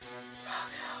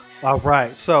All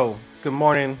right. So, good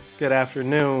morning, good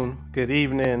afternoon, good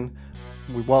evening.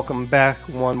 We welcome back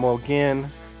one more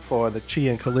again for the Chi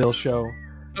and Khalil show.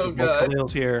 Oh Your boy God,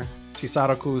 Khalil's here,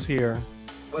 Chisaraku's here,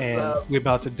 what's and up? we're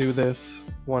about to do this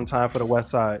one time for the West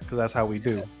Side because that's how we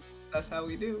do. That's how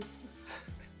we do.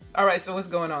 All right, so what's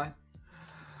going on?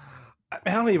 I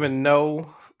don't even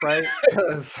know, right?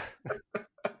 'Cause-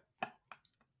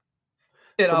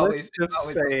 It so let's always, just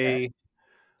always okay. say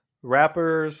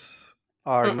rappers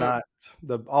are Mm-mm. not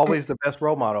the always the best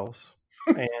role models,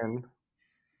 and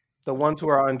the ones who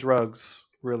are on drugs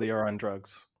really are on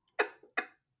drugs.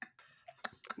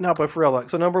 No, but for real, like,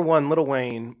 so number one, Little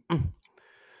Wayne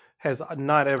has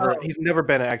not ever, Oh, he's never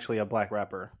been actually a black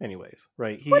rapper, anyways,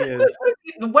 right? He what, what, is,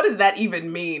 what does that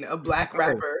even mean? A black okay.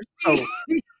 rapper? So, so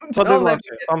this is Don't what let I'm me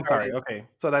saying. get I'm sorry. started. Okay.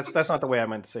 So that's not the way I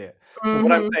meant to say it. So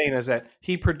what I'm Mm-hmm. saying is that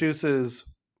he produces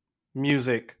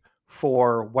music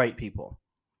for white people.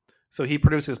 So he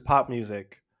produces pop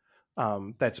music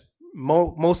that's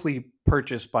mostly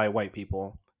purchased by white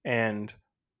people, and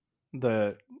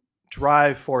the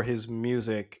drive for his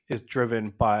music is driven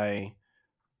by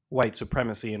white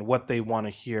supremacy and what they want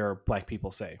to hear black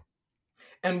people say.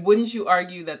 And wouldn't you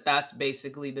argue that that's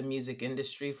basically the music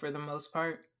industry for the most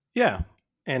part? Yeah,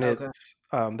 and Okay, it's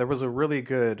there was a really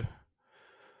good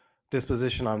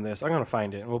disposition on this. I'm gonna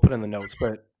find it and we'll put it in the notes.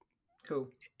 But cool.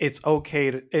 it's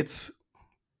okay to it's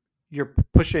you're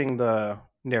pushing the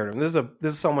narrative.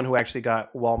 This is someone who actually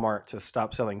got Walmart to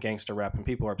stop selling gangster rap, and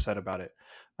people are upset about it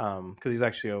because he's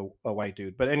actually a white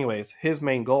dude. But anyways, his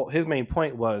main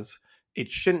point was it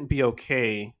shouldn't be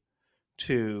okay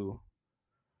to.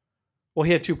 Well,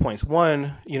 he had 2 points.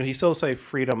 One, he still say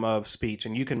freedom of speech,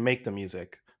 and you can make the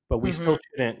music, but we Mm-hmm. still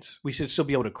shouldn't. We should still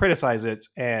be able to criticize it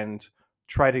and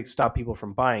try to stop people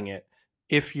from buying it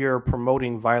if you're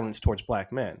promoting violence towards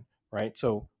black men, right?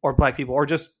 So, or black people, or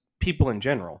just people in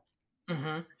general.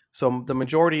 Mm-hmm. So, the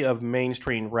majority of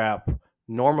mainstream rap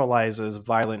normalizes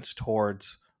violence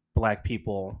towards black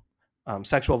people,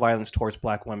 sexual violence towards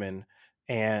black women,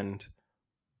 and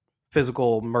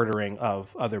physical murdering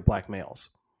of other black males.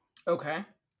 Okay.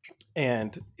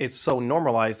 And it's so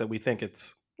normalized that we think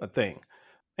it's a thing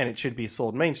and it should be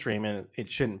sold mainstream, and it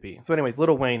shouldn't be. So anyways,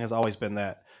 Little Wayne has always been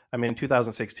that. I mean, in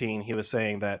 2016 he was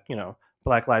saying that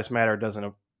Black Lives Matter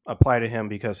doesn't apply to him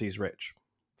because he's rich,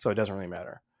 so it doesn't really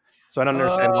matter. So I don't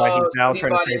understand why Oh, he's so now he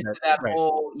trying to bought say into that. that Right,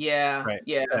 whole, yeah, right,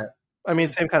 yeah. yeah. I mean,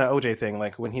 Mm. same kind of OJ thing,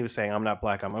 like when he was saying I'm not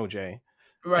black, I'm OJ, and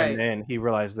Right. then he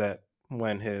realized that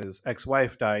when his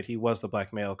ex-wife died he was the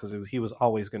black male because he was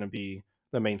always going to be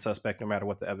the main suspect no matter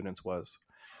what the evidence was.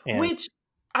 And Which,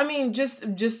 I mean, just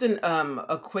an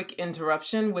a quick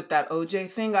interruption with that OJ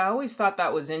thing. I always thought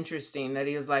that was interesting that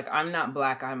he was like, "I'm not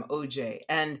black, I'm OJ,"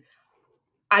 and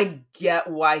I get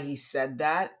why he said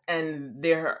that. And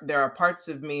there are parts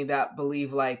of me that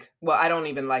believe like, well, I don't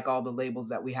even like all the labels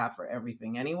that we have for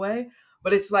everything anyway.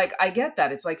 But it's like I get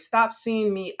that. It's like stop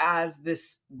seeing me as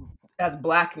this as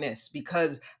blackness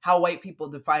because how white people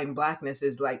define blackness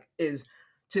is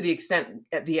to the extent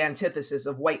the antithesis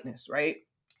of whiteness, right?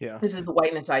 yeah. This is the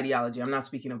whiteness ideology. I'm not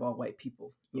speaking of all white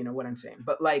people. You know what I'm saying?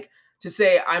 But like to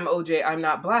say I'm OJ, I'm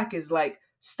not black is like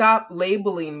stop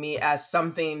labeling me as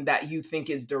something that you think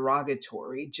is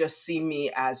derogatory. Just see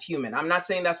me as human. I'm not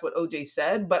saying that's what OJ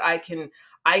said, but I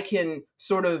can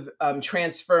sort of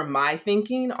transfer my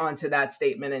thinking onto that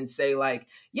statement and say like,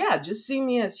 yeah, just see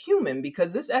me as human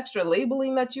because this extra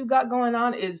labeling that you got going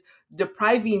on is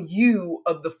depriving you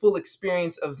of the full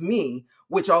experience of me,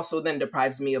 which also then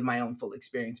deprives me of my own full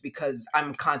experience because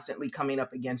I'm constantly coming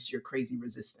up against your crazy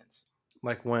resistance.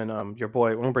 Like when your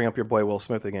boy, we'll bring up your boy Will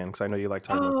Smith again because I know you like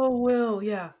talking about. Oh, Will,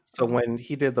 yeah. So when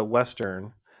he did the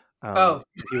Western, Oh,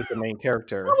 he was the main that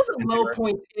character, was a and they low were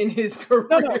point in his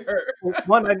no, no, career.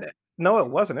 one. No, it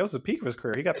wasn't. It was the peak of his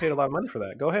career. He got paid a lot of money for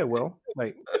that. Go ahead, Will.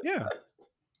 Like, yeah,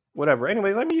 whatever.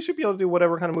 Anyways, I mean, you should be able to do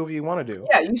whatever kind of movie you want to do.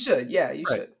 Yeah, you should. Yeah, you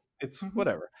Right. should. It's Hmm.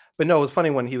 whatever. But no, it was funny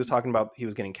when he was talking about he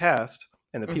was getting cast,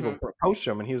 and the people Hmm. approached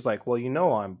him, and he was like, "Well,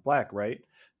 I'm black, right?"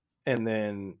 And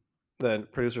then the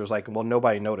producer was like, "Well,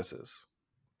 nobody notices."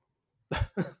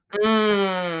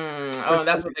 Oh, There's some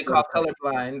that's what they people that call are like,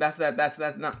 colorblind. That's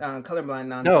not colorblind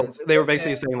no, nonsense. they were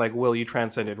basically Okay. saying like, "Will, you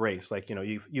transcended race. Like,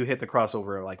 you hit the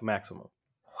crossover like maximum."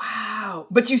 Wow.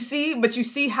 But you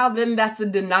see how then that's a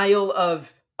denial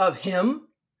of him,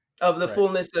 of the Right.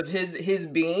 fullness of his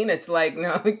being. It's like,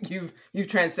 no, you've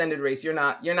transcended race. You're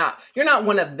not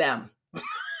one of them.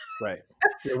 Right.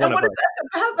 You're one And of what is us. that?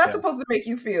 How's that Yeah. supposed to make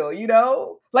you feel?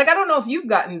 Like I don't know if you've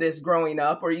gotten this growing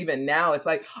up or even now. It's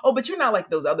like, oh, but you're not like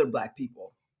those other black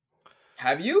people.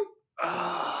 Have you?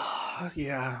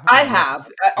 Yeah. I I'm not. have I'm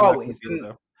not gonna always. be there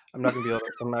though. I'm not gonna be able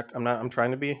to. I'm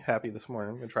trying to be happy this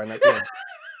morning. I'm gonna try not to be angry.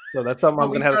 So that's something But I'm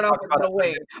we gonna have to start off talk with about. Lil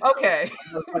Wayne. Okay.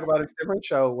 I'm gonna talk about a different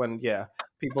show when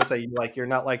people say you're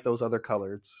not like those other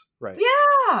coloreds, right?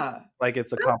 Yeah. Like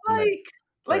it's a That's compliment,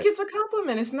 like right? it's a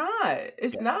compliment. It's not.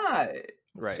 It's Yeah, not.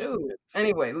 right. Shoot. It's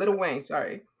Anyway, Lil Wayne,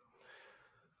 sorry.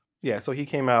 yeah. So he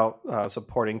came out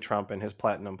supporting Trump and his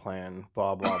platinum plan,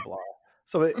 blah blah blah.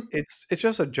 So it's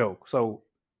just a joke. So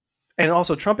and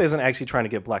also Trump isn't actually trying to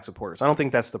get black supporters. I don't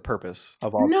think that's the purpose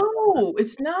of all. No,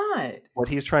 it's not. What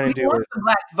he's trying He to do wants is the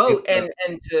black get vote the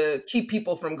and to keep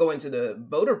people from going to the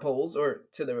voter polls or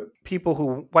to the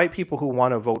white people who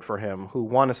want to vote for him, who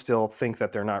want to still think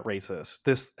that they're not racist.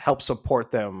 This helps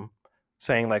support them,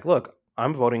 saying like, "Look,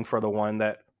 I'm voting for the one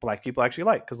that black people actually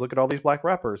like because look at all these black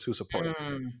rappers who support it."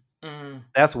 Mm, mm,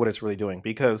 That's what it's really doing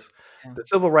because yeah. the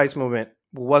civil rights movement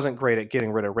wasn't great at getting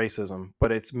rid of racism,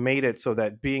 but it's made it so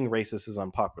that being racist is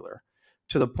unpopular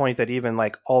to the point that even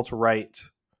like alt-right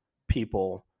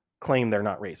people claim they're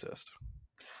not racist.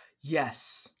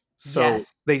 Yes. So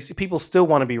Yes. people still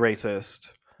want to be racist,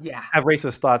 Yeah. have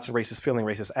racist thoughts, racist feeling,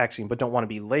 racist action, but don't want to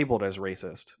be labeled as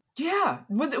racist. Yeah.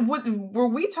 Were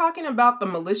we talking about the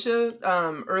militia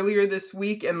earlier this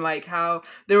week and like how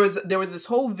there was this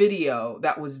whole video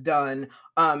that was done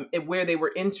where they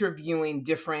were interviewing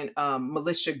different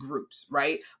militia groups,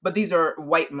 right? But these are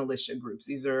white militia groups.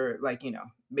 These are like,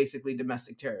 basically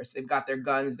domestic terrorists. They've got their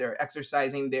guns, they're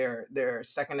exercising their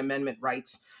Second Amendment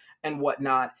rights and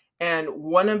whatnot. And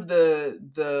one of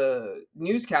the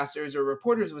newscasters or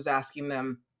reporters was asking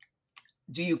them,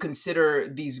 do you consider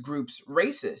these groups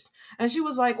racist? And she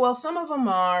was like, well, some of them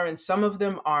are and some of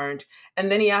them aren't.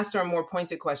 And then he asked her a more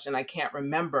pointed question, I can't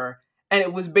remember. And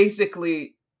it was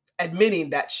basically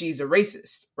admitting that she's a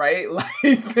racist, right?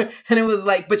 Like, and it was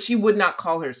like, but she would not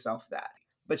call herself that.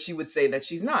 But she would say that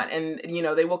she's not. And,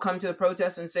 they will come to the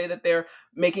protests and say that they're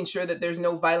making sure that there's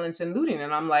no violence and looting.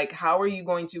 And I'm like, how are you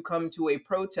going to come to a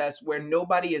protest where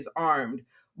nobody is armed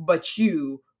but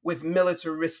you with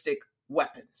militaristic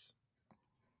weapons?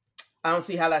 I don't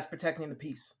see how that's protecting the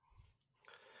peace.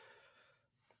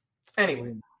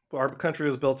 Anyway. Our country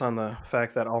was built on the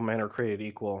fact that all men are created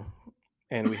equal,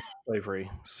 and we have slavery.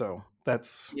 So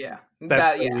that's Yeah.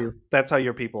 that's how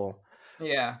your people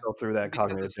Yeah. go through that Because of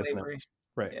cognitive slavery. dissonance,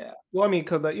 right? Yeah. Well, I mean,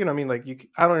 because I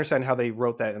don't understand how they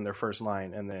wrote that in their first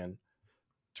line and then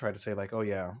try to say like, oh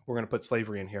yeah, we're going to put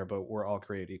slavery in here, but we're all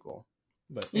created equal.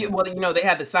 But Well, they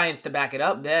had the science to back it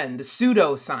up then, the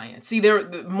pseudoscience. See, they're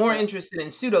more interested in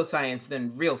pseudoscience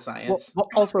than real science. Well,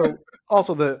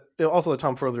 also the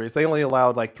tomfoolery they only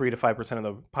allowed like 3 to 5% of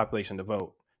the population to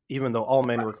vote, even though all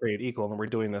men were created equal, and we're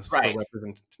doing this Right. for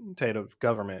representative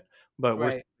government. But we're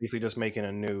Right. basically just making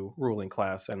a new ruling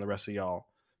class, and the rest of y'all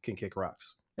can kick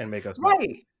rocks and make us vote.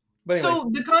 Right. But anyway, So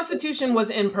the Constitution was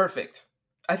imperfect.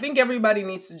 I think everybody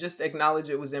needs to just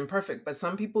acknowledge it was imperfect, but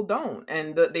some people don't.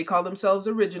 And they call themselves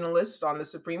originalists on the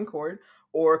Supreme Court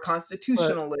or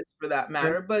constitutionalists for that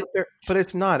matter. But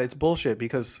it's not. It's bullshit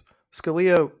because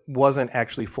Scalia wasn't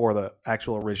actually for the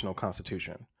actual original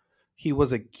Constitution. He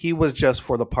was just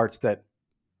for the parts that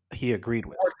he agreed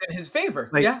with. worked in his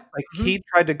favor. Like, Yeah. He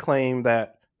tried to claim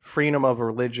that freedom of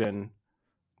religion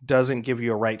doesn't give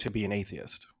you a right to be an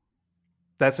atheist.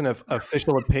 That's an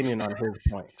official opinion on his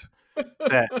point.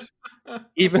 That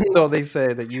even though they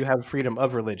say that you have freedom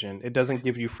of religion, it doesn't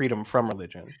give you freedom from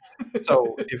religion.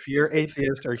 So if you're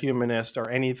atheist or humanist or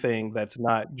anything that's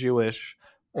not Jewish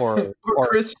or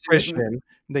Christian,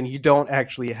 then you don't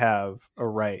actually have a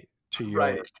right to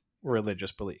your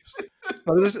religious beliefs.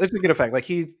 It's a good effect. Like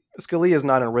Scalia is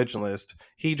not an originalist.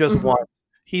 He just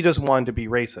wanted to be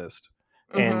racist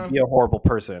and be a horrible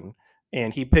person.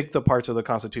 And he picked the parts of the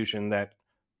Constitution that,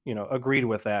 agreed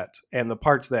with that, and the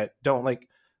parts that don't like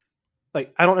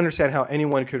I don't understand how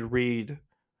anyone could read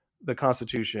the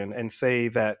Constitution and say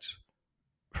that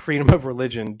freedom of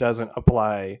religion doesn't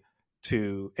apply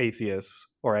to atheists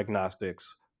or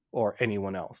agnostics or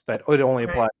anyone else. That it only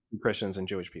applies to Christians and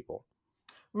Jewish people.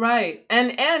 Right.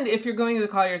 And if you're going to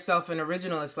call yourself an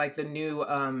originalist, like the new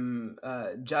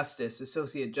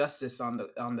associate justice on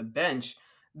the bench,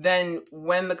 then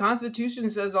when the Constitution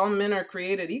says all men are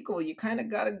created equal, you kind of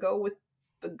got to go with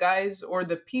the guys or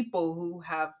the people who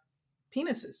have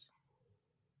penises.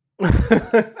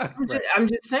 I'm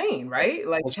just saying, right?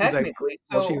 Like technically,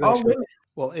 all women.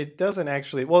 Well, it doesn't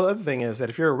actually. Well, the other thing is that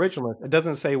if you're originalist, it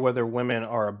doesn't say whether women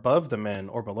are above the men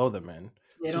or below the men.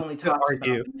 It only talks about the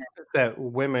men. That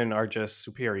women are just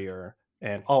superior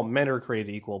and all men are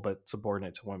created equal but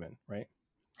subordinate to women, right?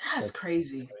 That's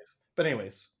crazy. But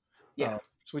anyways, yeah.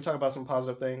 So we talk about some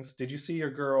positive things. Did you see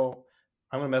your girl?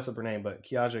 I'm gonna mess up her name, but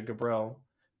Kiaja Gabriel,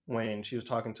 when she was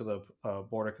talking to the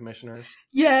border commissioners.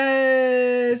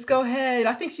 Yes, go ahead.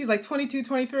 I think she's like 22,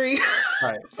 23.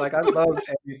 Right. Like I loved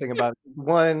everything about it.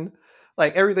 One,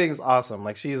 like everything's awesome.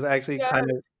 Like she's actually kind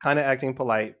of Yes. kind of acting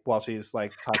polite while she's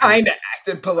like talking. Kind of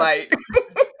acting polite.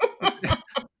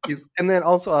 And then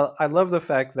also I love the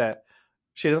fact that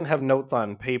she doesn't have notes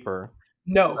on paper.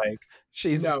 No, Like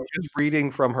she's no. just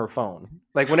reading from her phone.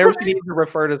 Like whenever she needs to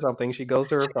refer to something, she goes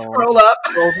to her phone, Scroll up.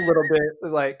 scrolls a little bit,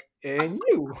 is like, and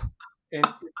if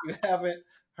you haven't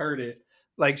heard it,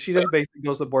 like she just basically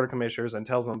goes to the border commissioners and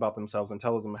tells them about themselves and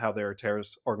tells them how they're a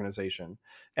terrorist organization,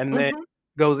 and then Mhm.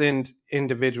 goes in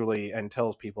individually and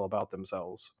tells people about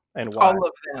themselves and why. All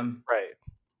of them. Right.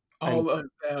 And All of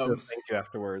says them. thank you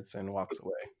afterwards and walks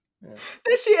away. Yeah.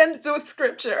 Then she ends with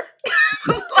scripture.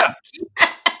 It's like,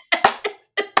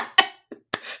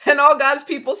 and all God's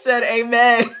people said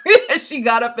amen. And she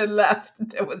got up and left.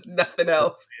 There was nothing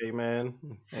else. Amen.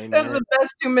 That's Amen. the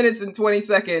best 2 minutes and 20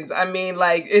 seconds. I mean,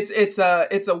 like it's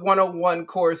a 101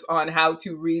 course on how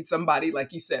to read somebody,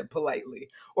 like you said, politely,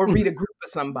 or read a group of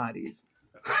somebody's.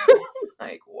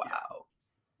 Like, wow.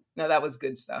 No, that was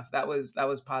good stuff. That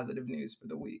was positive news for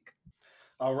the week.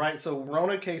 All right, so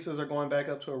Rona cases are going back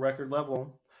up to a record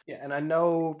level. Yeah, and I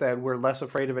know that we're less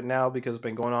afraid of it now because it's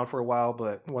been going on for a while,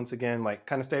 but once again, like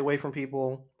kind of stay away from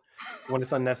people when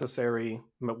it's unnecessary.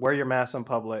 Wear your mask in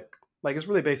public. Like it's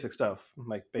really basic stuff.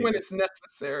 Like When basic. it's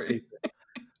necessary. basic.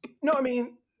 No, I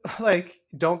mean, like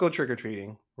don't go trick or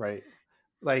treating, right?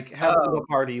 Like have a Oh, little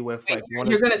party with wait, like one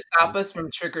or you're two gonna stop friends. us from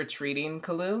trick or treating,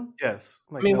 Khalil? Yes,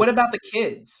 I like mean, no, what about the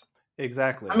kids? I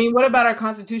exactly. mean, what about our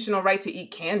constitutional right to eat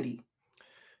candy?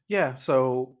 Yeah,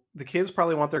 so the kids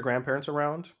probably want their grandparents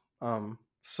around. I don't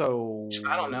So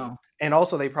know. and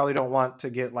also they probably don't want to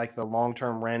get like the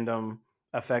long-term random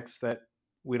effects that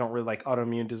we don't really like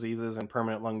autoimmune diseases and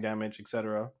permanent lung damage,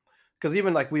 etc. Because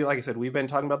even like I said, we've been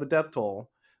talking about the death toll,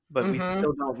 but we Mm-hmm.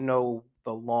 still don't know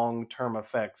the long-term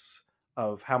effects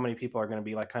of how many people are going to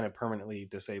be like kind of permanently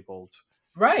disabled,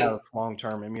 have Right.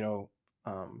 long-term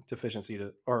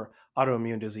deficiency or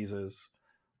autoimmune diseases,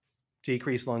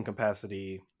 decreased lung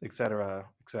capacity, etc.,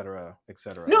 etc.,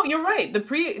 etc. No, you're right.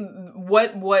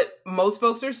 What most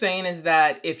folks are saying is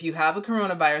that if you have a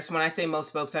coronavirus, when I say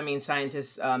most folks, I mean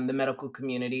scientists, the medical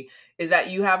community, is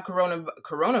that you have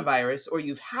coronavirus or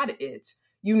you've had it,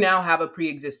 you now have a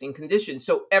pre-existing condition.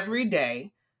 So every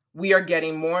day we are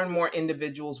getting more and more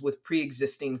individuals with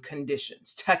pre-existing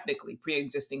conditions, technically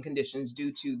pre-existing conditions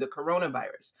due to the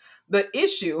coronavirus. The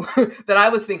issue that I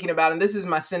was thinking about, and this is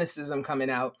my cynicism coming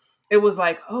out, it was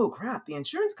like, oh crap, the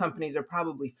insurance companies are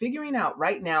probably figuring out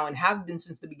right now and have been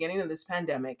since the beginning of this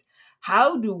pandemic,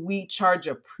 how do we charge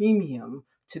a premium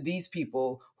to these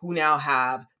people who now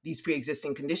have these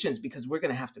pre-existing conditions because we're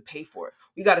going to have to pay for it.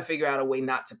 We got to figure out a way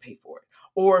not to pay for it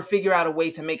or figure out a way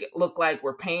to make it look like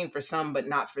we're paying for some but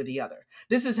not for the other.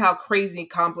 This is how crazy,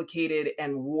 complicated,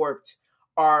 and warped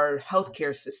our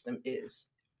healthcare system is.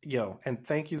 Yo, and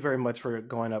thank you very much for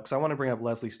going up because I want to bring up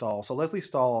Leslie Stahl. So Leslie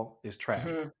Stahl is trash.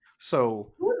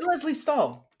 So Who is Leslie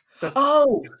Stahl? that's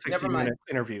Oh, a never mind. 60-minute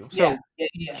interview. Yeah, So yeah,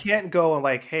 you yeah. can't go and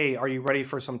like, hey, are you ready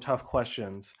for some tough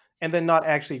questions? And then not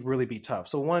actually really be tough.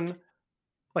 So one,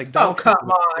 like Oh, Donald come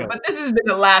Trump, on. But this has been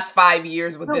the last 5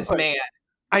 years with no, this man.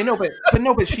 I know, but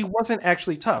no, but she wasn't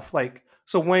actually tough. Like,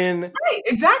 so Right, when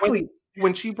exactly.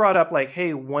 when she brought up like,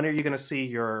 hey, when are you going to see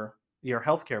your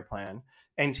healthcare plan?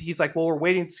 And he's like, well, we're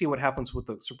waiting to see what happens with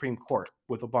the Supreme Court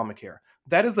with Obamacare.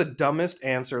 That is the dumbest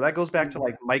answer. That goes back to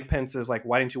like Mike Pence's like,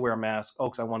 why didn't you wear a mask? Oh,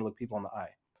 because I want to look people in the eye.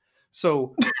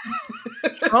 So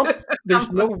Trump, there's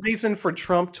no reason for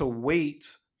Trump to wait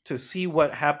to see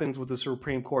what happens with the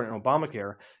Supreme Court and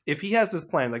Obamacare. If he has this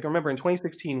plan, like remember in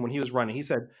 2016 when he was running, he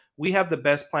said, we have the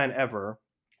best plan ever.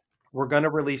 We're going to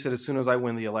release it as soon as I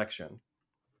win the election.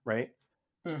 Right?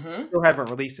 Mm-hmm. Still haven't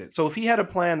released it. So if he had a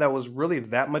plan that was really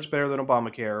that much better than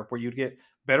Obamacare, where you'd get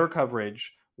better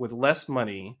coverage with less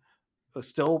money, but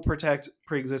still protect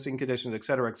pre-existing conditions, et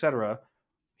cetera,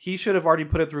 he should have already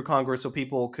put it through Congress so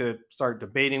people could start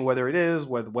debating whether it is,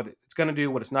 what it's going to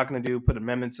do, what it's not going to do, put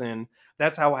amendments in.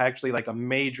 That's how actually like a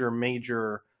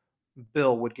major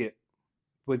bill would get.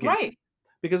 Right.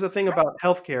 Because the thing about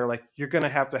healthcare, like you're going to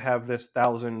have this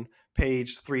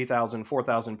 1,000-page, 3,000,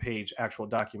 4,000-page actual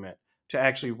document to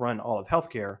actually run all of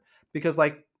healthcare. Because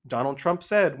like Donald Trump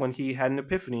said when he had an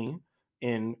epiphany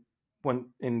in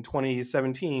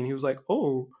 2017, he was like,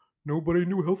 "Oh, nobody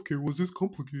knew healthcare was this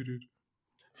complicated."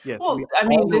 Yes, we Well, I all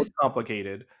mean, know this, it's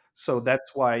complicated. So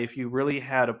that's why if you really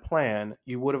had a plan,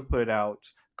 you would have put it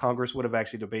out. Congress would have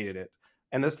actually debated it.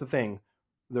 And that's the thing.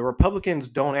 The Republicans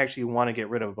don't actually want to get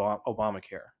rid of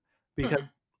Obamacare because mm-mm.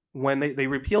 when they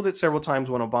repealed it several times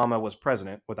when Obama was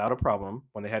president without a problem,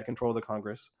 when they had control of the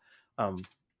Congress. Um,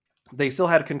 they still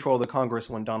had control of the Congress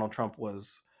when Donald Trump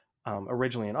was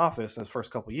originally in office in his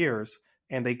first couple years,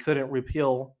 and they couldn't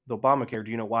repeal the Obamacare.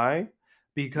 Do you know why?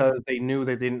 Because they knew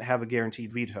they didn't have a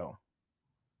guaranteed veto.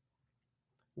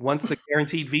 Once the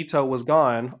guaranteed veto was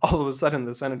gone, all of a sudden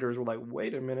the senators were like,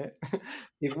 wait a minute,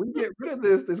 if we get rid of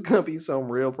this, there's going to be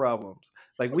some real problems.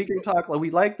 Like, we can talk, like, we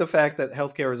like the fact that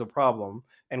healthcare is a problem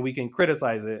and we can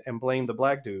criticize it and blame the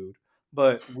black dude,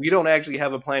 but we don't actually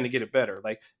have a plan to get it better.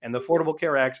 Like, and the Affordable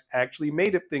Care Act actually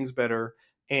made it things better,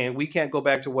 and we can't go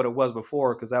back to what it was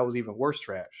before because that was even worse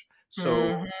trash.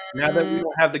 So now that we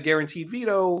don't have the guaranteed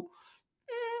veto,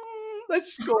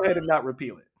 let's go ahead and not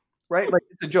repeal it. Right? Like,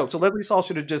 it's a joke. So Leslie Saul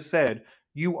should have just said,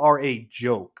 you are a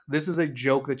joke. This is a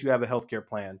joke that you have a healthcare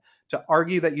plan. To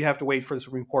argue that you have to wait for the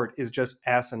Supreme Court is just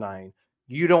asinine.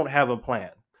 You don't have a plan.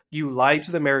 You lied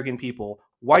to the American people.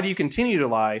 Why do you continue to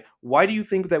lie? Why do you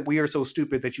think that we are so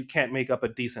stupid that you can't make up a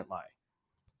decent lie?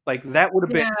 Like, that would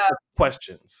have been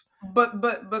questions. But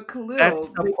That's Khalil,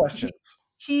 tough questions.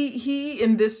 he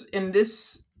in this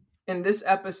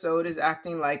episode is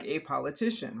acting like a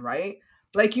politician, right?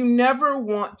 Like, you never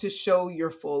want to show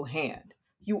your full hand.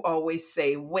 You always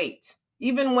say wait.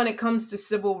 Even when it comes to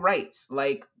civil rights,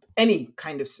 like any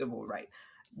kind of civil right.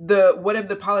 What have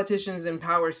the politicians in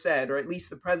power said, or at least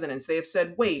the presidents? They have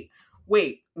said, wait,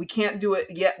 we can't do it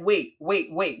yet.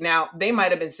 Wait. Now, they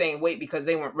might have been saying wait because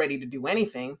they weren't ready to do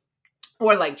anything.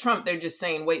 Or like Trump, they're just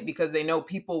saying wait because they know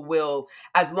people will,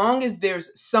 as long as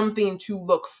there's something to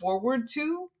look forward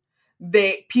to,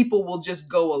 people will just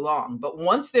go along. But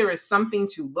once there is something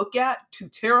to look at, to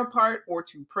tear apart, or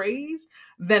to praise,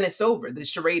 then it's over. The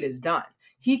charade is done.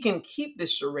 He can keep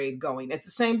this charade going. It's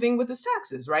the same thing with his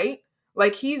taxes, right?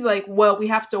 Like, he's like, well, we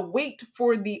have to wait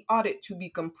for the audit to be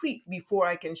complete before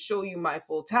I can show you my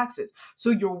full taxes.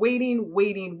 So you're waiting.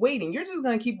 You're just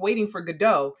going to keep waiting for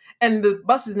Godot, and the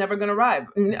bus is never going to arrive.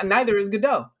 Neither is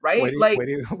Godot, right?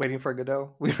 Waiting for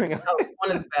Godot. One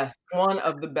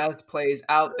of the best plays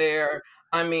out there.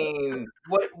 I mean,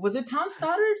 what was it? Tom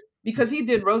Stoddard? Because he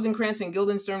did Rosencrantz and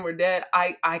Guildenstern Were Dead.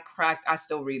 I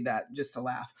still read that just to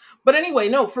laugh. But anyway,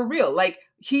 no, for real. Like,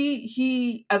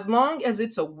 he as long as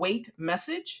it's a wait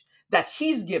message that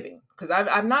he's giving, because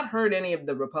I've not heard any of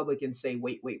the Republicans say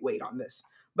wait on this.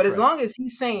 But as long as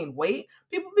he's saying wait,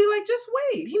 people be like, just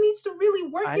wait. He needs to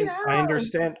really work it out.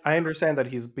 I understand that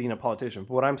he's being a politician.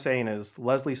 But what I'm saying is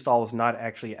Leslie Stahl is not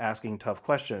actually asking tough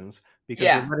questions because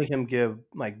you're letting him give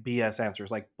like BS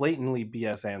answers, like blatantly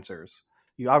BS answers.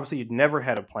 You'd never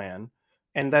had a plan,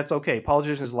 and that's okay.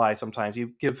 Politicians lie sometimes.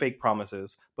 You give fake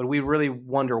promises, but we really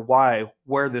wonder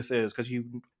where this is, because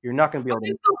you're not going to be able to.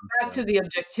 This goes back to the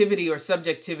objectivity or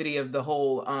subjectivity of the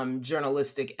whole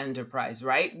journalistic enterprise,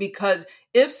 right? Because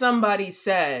if somebody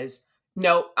says,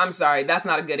 no, I'm sorry, that's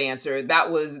not a good answer, that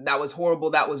was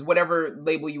horrible, that was whatever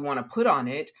label you want to put on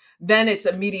it, then it's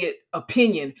immediate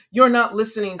opinion. You're not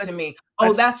listening to me.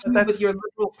 Oh, that's you with your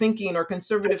liberal thinking or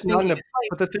conservative thinking.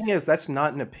 But the thing is, that's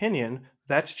not an opinion.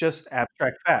 That's just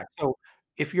abstract fact. So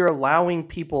if you're allowing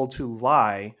people to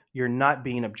lie, you're not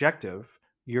being objective.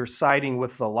 You're siding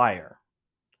with the liar.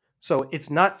 So it's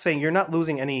not saying, you're not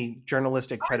losing any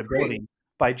journalistic credibility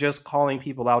by just calling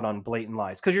people out on blatant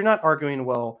lies, because you're not arguing,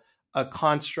 well, a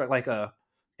construct, like an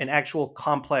actual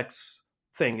complex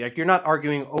thing. Like, you're not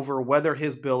arguing over whether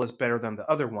his bill is better than the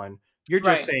other one. You're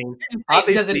just saying,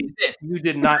 obviously, you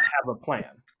did not have a plan.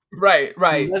 Right.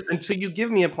 Until you give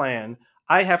me a plan,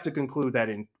 I have to conclude that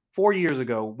in 4 years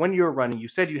ago, when you were running, you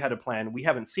said you had a plan. We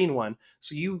haven't seen one.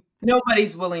 So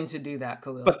nobody's willing to do that,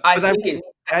 Khalil. But I think it needs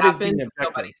to happen. Is being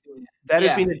objective. That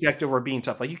is being objective or being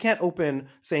tough. Like, you can't open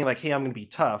saying like, hey, I'm going to be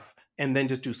tough, and then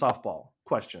just do softball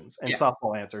questions and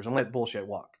softball answers and let bullshit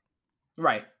walk.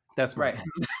 Right. That's right.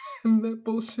 Let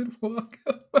bullshit walk.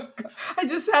 Oh my God. I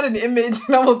just had an image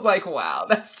and I was like, wow,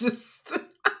 that's just.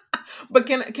 But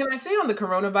can I say on the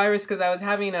coronavirus, because I was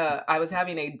having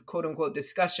a quote unquote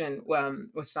discussion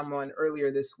with someone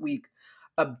earlier this week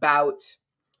about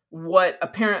what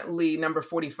apparently number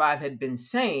 45 had been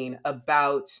saying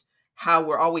about how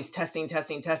we're always testing,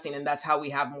 and that's how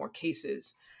we have more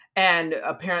cases. And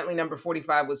apparently number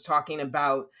 45 was talking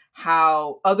about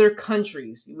how other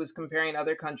countries, he was comparing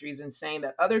other countries and saying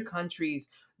that other countries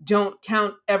don't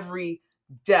count every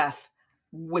death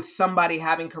with somebody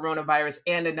having coronavirus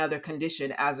and another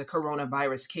condition as a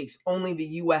coronavirus case. Only the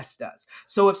US does.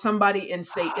 So if somebody in,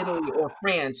 say, Italy or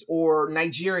France or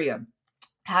Nigeria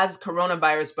has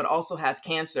coronavirus but also has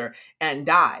cancer and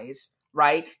dies,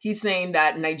 right? He's saying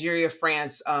that Nigeria,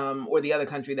 France, or the other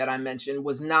country that I mentioned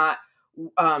was not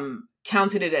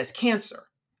counted it as cancer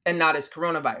and not as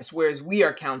coronavirus, whereas we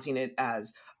are counting it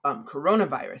as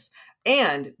coronavirus.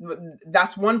 And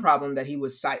that's one problem that he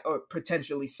was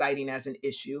potentially citing as an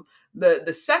issue.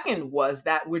 The second was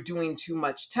that we're doing too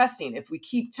much testing. If we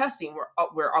keep testing,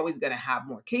 we're always going to have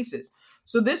more cases.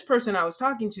 So this person I was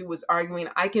talking to was arguing,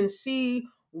 I can see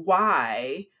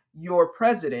why your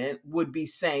president would be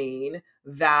saying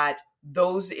that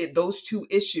those two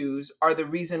issues are the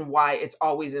reason why it's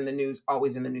always in the news,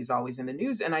 always in the news, always in the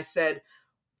news. And I said,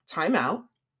 time out.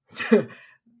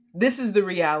 This is the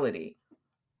reality.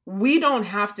 We don't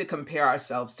have to compare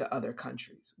ourselves to other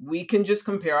countries. We can just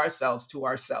compare ourselves to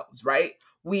ourselves, right?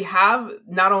 We have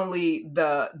not only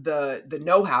the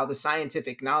know-how, the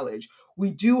scientific knowledge,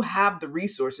 we do have the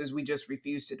resources, we just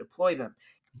refuse to deploy them.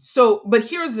 So, but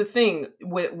here's the thing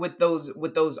with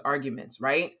those arguments,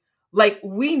 right? Like,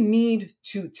 we need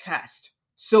to test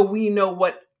so we know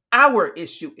what our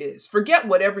issue is. Forget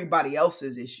what everybody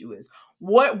else's issue is.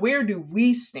 Where do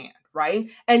we stand, right?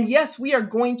 And yes, we are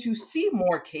going to see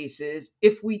more cases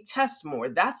if we test more.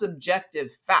 That's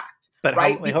objective fact, But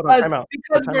right? hold on, time out.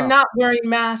 Because Time we're out. not wearing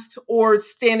masks or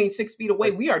standing 6 feet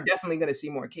away, we are definitely going to see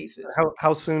more cases.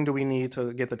 How soon do we need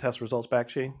to get the test results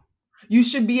back, Chi? You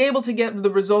should be able to get the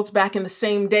results back in the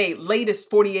same day, latest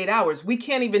 48 hours. We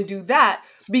can't even do that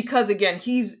because, again,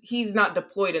 he's not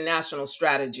deployed a national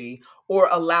strategy or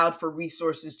allowed for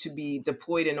resources to be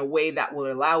deployed in a way that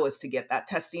will allow us to get that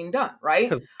testing done, right?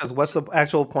 Because what's the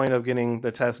actual point of getting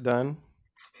the test done?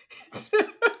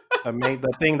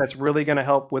 The thing that's really going to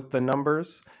help with the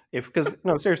numbers,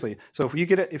 no, seriously. So if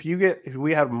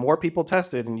we have more people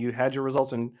tested and you had your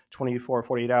results in 24 or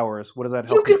 48 hours, what does that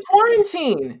help? You could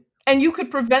quarantine and you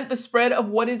could prevent the spread of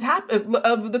what is happening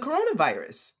of the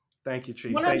coronavirus. Thank you,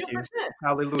 Chief. 100%. Thank you.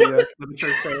 Hallelujah. Let the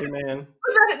church say amen.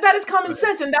 That is common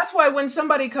sense. And that's why when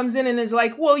somebody comes in and is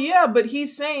like, well, yeah, but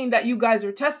he's saying that you guys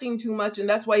are testing too much. And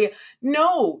that's why,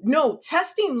 no,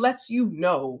 testing lets you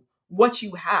know what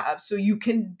you have so you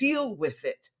can deal with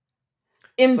it.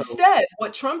 Instead,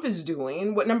 what Trump is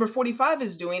doing, what number 45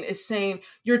 is doing, is saying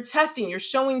you're testing, you're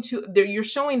showing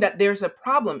that there's a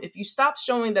problem. If you stop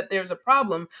showing that there's a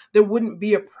problem, there wouldn't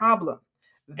be a problem.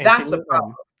 That's a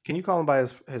problem. Can you call him by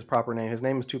his proper name? His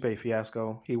name is Tupe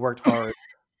Fiasco. He worked hard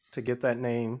to get that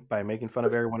name by making fun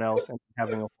of everyone else and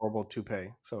having a horrible toupee.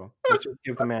 So let's just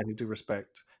give the man his due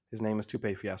respect. His name is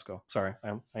Tupe Fiasco. Sorry,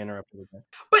 I interrupted with that.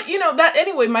 But that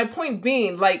anyway, my point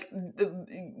being, like,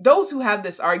 those who have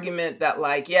this argument that,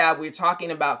 like, yeah, we're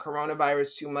talking about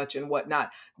coronavirus too much and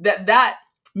whatnot, that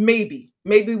maybe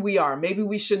we are. Maybe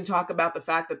we shouldn't talk about the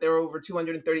fact that there are over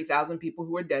 230,000 people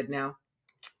who are dead now,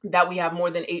 that we have more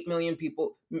than 8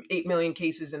 million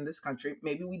cases in this country.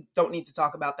 Maybe we don't need to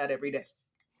talk about that every day.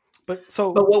 But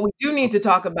what we do need to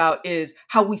talk about is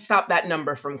how we stop that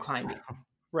number from climbing.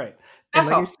 Right. And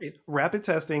like you said, rapid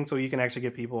testing so you can actually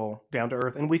get people down to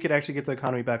earth and we could actually get the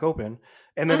economy back open.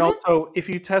 And then also, if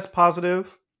you test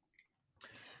positive,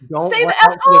 don't stay run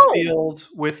out to the field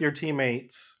with your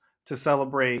teammates to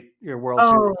celebrate your World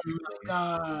Series. Oh my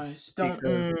gosh.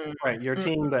 Right. Your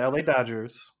team, the LA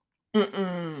Dodgers.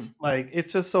 Like,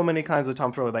 it's just so many kinds of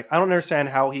tomfoolery. Like, I don't understand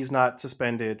how he's not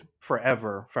suspended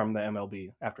forever from the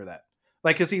MLB after that.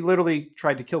 Like, because he literally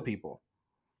tried to kill people.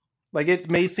 Like,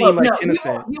 it may seem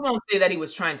innocent. He won't say that he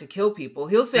was trying to kill people.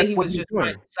 He'll say he was just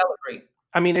trying to celebrate.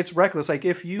 I mean, it's reckless. Like,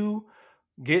 if you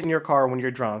get in your car when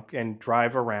you're drunk and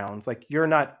drive around, like, you're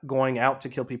not going out to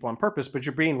kill people on purpose, but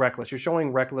you're being reckless. You're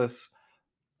showing reckless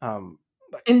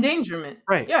endangerment.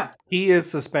 Right. Yeah. He is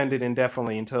suspended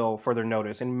indefinitely until further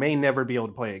notice and may never be able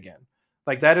to play again.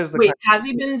 Like, that is the Wait, has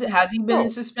he been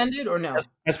suspended or no?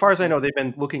 As far as I know, they've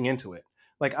been looking into it.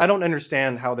 Like, I don't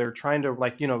understand how they're trying to,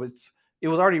 like, it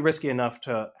was already risky enough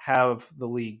to have the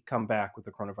league come back with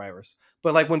the coronavirus.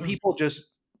 But, like, when people just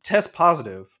test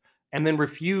positive and then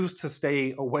refuse to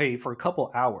stay away for a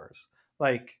couple hours,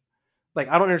 like I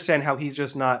don't understand how he's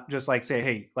just not just like say,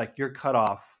 hey, like, you're cut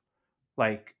off,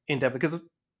 like, indefinitely. Because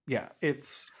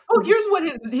it's. Oh, here's what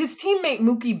his teammate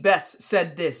Mookie Betts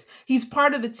said this. He's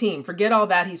part of the team. Forget all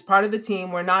that. He's part of the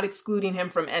team. We're not excluding him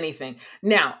from anything.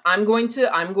 Now, I'm going to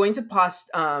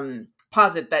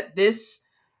posit that this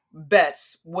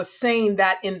Betts was saying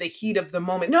that in the heat of the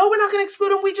moment. No, we're not going to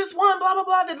exclude him. We just won, blah, blah,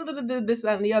 blah, this,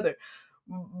 that, and the other.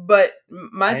 But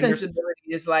my sensibility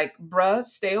is like, bruh,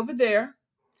 stay over there.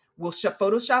 We'll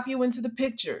Photoshop you into the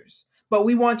pictures. But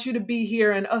we want you to be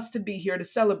here and us to be here to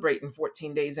celebrate in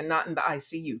 14 days and not in the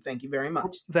ICU. Thank you very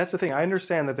much. That's the thing. I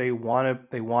understand that they want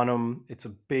them. It's a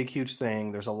big, huge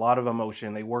thing. There's a lot of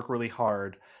emotion. They work really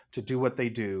hard to do what they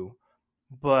do.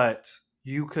 But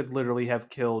you could literally have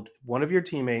killed one of your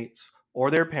teammates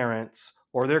or their parents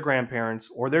or their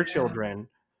grandparents or their children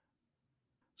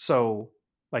So,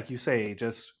 like you say,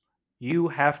 just you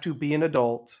have to be an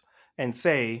adult and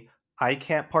say, I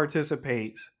can't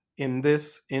participate in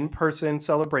this in person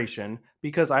celebration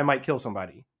because I might kill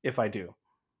somebody if I do.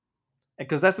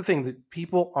 Because that's the thing, that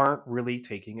people aren't really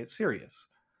taking it serious.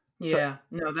 So Yeah,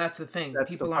 no, that's the thing.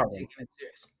 that's the People aren't problem. taking it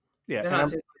serious. Yeah, They're and not I'm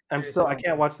taking it I'm serious still at all.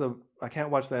 I can't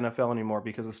watch the NFL anymore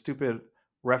because the stupid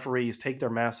referees take their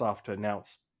masks off to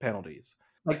announce penalties.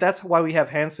 Like that's why we have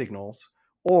hand signals,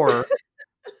 or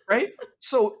right?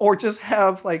 So or just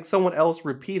have like someone else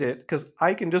repeat it because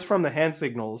I can just from the hand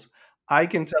signals, I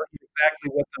can tell you exactly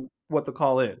what the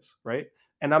call is, right?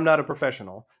 And I'm not a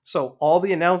professional. So all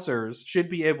the announcers should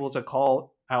be able to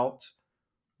call out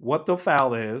what the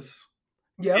foul is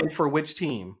and Yep. for which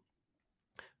team.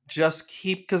 Just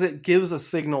keep, because it gives a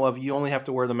signal of you only have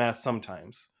to wear the mask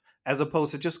sometimes, as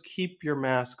opposed to just keep your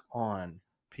mask on,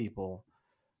 people.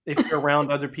 If you're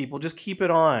around other people, just keep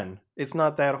it on. It's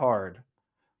not that hard.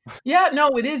 Yeah, no,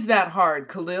 it is that hard,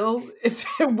 Khalil. If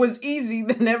it was easy,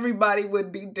 then everybody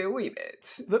would be doing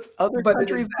it. The other But it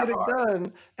is countries that get it hard.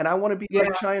 done, and I want to be Yeah.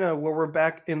 like China, where we're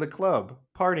back in the club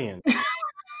partying.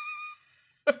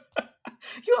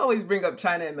 You always bring up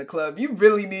China in the club. You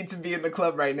really need to be in the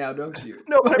club right now, don't you?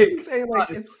 No, but I'm Like, just saying, like,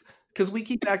 honestly. it's because we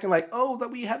keep acting like, oh, that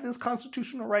we have this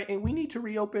constitutional right and we need to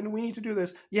reopen, we need to do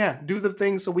this. Yeah, do the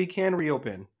things so we can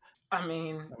reopen. I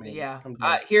mean, I mean, yeah. I'm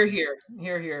done. Here.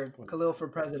 Khalil for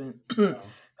president. Because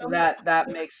I'm not, that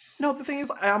makes no, the thing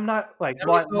is, I'm not like, that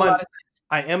well, makes a whole lot of sense.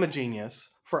 I am a genius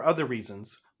for other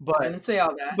reasons, I didn't say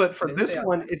all that. but I for didn't this say all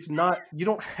one, that. it's not. You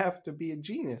don't have to be a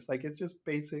genius. Like it's just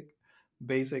basic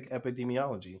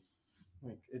epidemiology.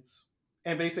 Like it's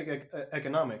and basic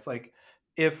economics. Like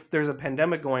if there's a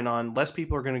pandemic going on, less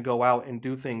people are going to go out and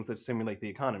do things that stimulate the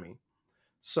economy.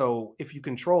 So if you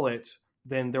control it,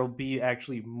 then there'll be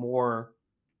actually more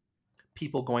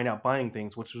people going out buying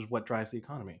things, which is what drives the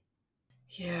economy.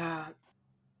 Yeah.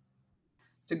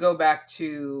 To go back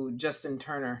to Justin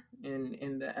Turner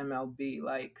in the MLB,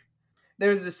 like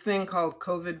there's this thing called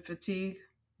COVID fatigue.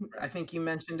 I think you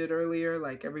mentioned it earlier.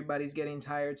 Like everybody's getting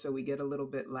tired, so we get a little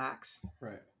bit lax.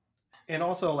 Right. And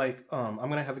also, like, I'm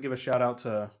gonna have to give a shout out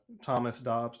to Thomas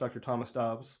Dobbs, Dr. Thomas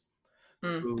Dobbs,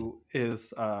 Mm. who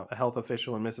is a health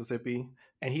official in Mississippi,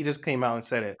 and he just came out and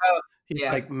said it. Oh, He's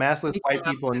yeah. like, massless He came white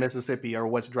out people in and Mississippi are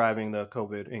what's driving the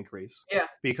COVID increase said it.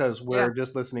 because Yeah, yeah. we're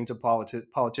just listening to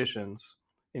politicians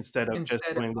instead of just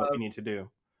Instead doing what of we need to do.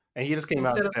 And he just came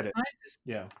out instead and of said the it. scientists.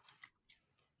 Yeah.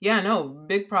 Yeah, no,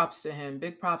 big props to him.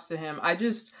 Big props to him. I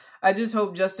just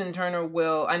hope Justin Turner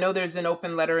will. I know there's an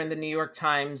open letter in the New York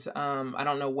Times. I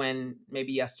don't know when,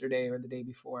 maybe yesterday or the day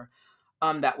before.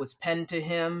 That was penned to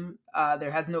him.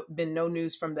 There has been no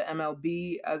news from the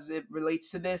MLB as it relates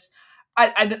to this.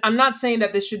 I'm not saying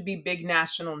that this should be big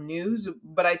national news,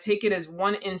 but I take it as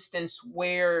one instance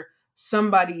where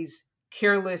somebody's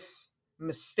careless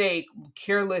mistake,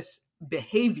 careless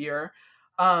behavior,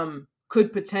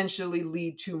 could potentially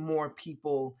lead to more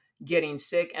people getting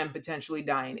sick and potentially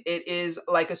dying. It is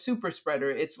like a super spreader.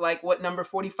 It's like what number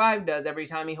 45 does every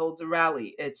time he holds a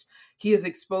rally. He is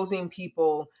exposing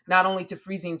people not only to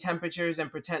freezing temperatures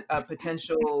and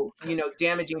potential,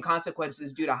 damaging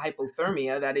consequences due to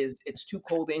hypothermia, that is it's too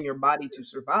cold in your body to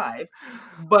survive,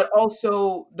 but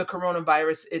also the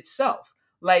coronavirus itself.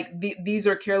 Like these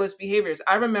are careless behaviors.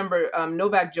 I remember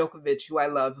Novak Djokovic, who I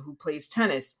love, who plays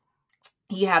tennis.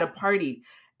 He had a party,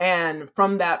 and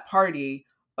from that party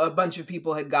a bunch of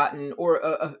people had gotten, or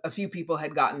a few people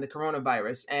had gotten the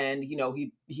coronavirus, and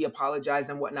he apologized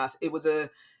and whatnot. It was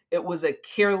a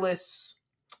careless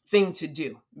thing to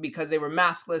do because they were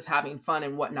maskless, having fun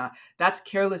and whatnot. That's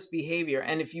careless behavior.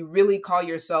 And if you really call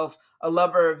yourself a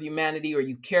lover of humanity, or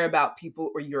you care about people,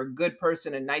 or you're a good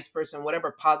person, a nice person,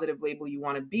 whatever positive label you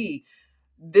want to be,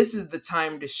 this is the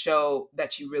time to show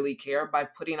that you really care by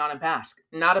putting on a mask.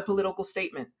 Not a political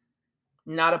statement.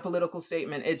 Not a political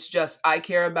statement. It's just, I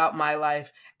care about my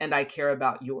life and I care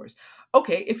about yours.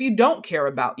 Okay, if you don't care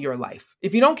about your life,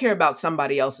 if you don't care about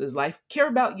somebody else's life, care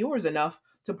about yours enough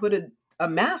to put a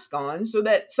mask on so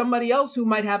that somebody else who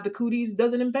might have the cooties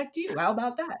doesn't infect you. How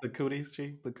about that? The cooties,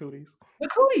 G, the cooties. The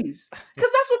cooties.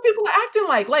 Because that's what people are acting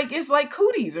like. Like it's like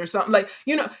cooties or something. Like,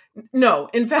 no,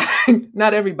 in fact,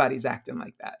 not everybody's acting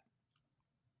like that.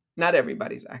 Not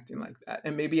everybody's acting like that.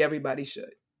 And maybe everybody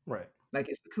should. Right. Like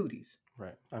it's the cooties.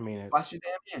 Right. I mean, Wash your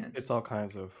damn hands. it's all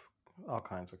kinds of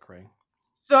cray.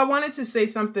 So I wanted to say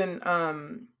something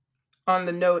on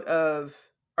the note of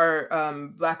our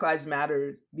Black Lives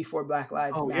Matter before Black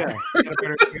Lives Oh Matter. yeah,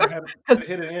 you gotta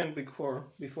hit it in before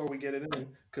we get it in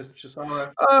because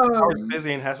Chisara is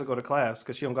busy and has to go to class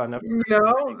because she don't got enough.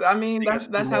 No, I mean She has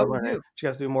to that's do how more we learning. do. She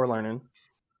has to do more learning.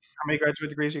 How many graduate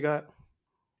degrees you got?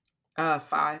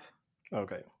 5.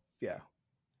 Okay. Yeah.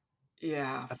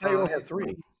 Yeah, I thought you only had 5. 1,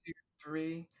 three. 2,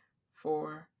 3,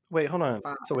 4, Wait, hold on.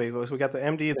 5. So wait, so we got the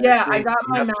MD, the Yeah, I MBA, got the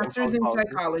my master's in master's public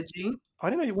in policy. psychology. Oh, I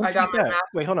didn't know you. When I did you got get my that?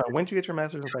 Wait, hold master's. on. When did you get your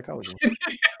master's in psychology?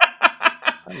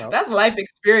 I know. That's life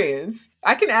experience.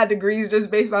 I can add degrees just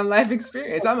based on life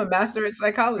experience. I'm a master in So,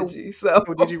 psychology. So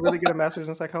so did you really get a master's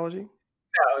in psychology?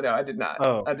 no, I did not.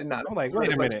 Oh, I did not. I'm I like, just made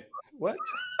wait a a bunch. minute. What?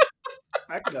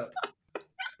 Back it up.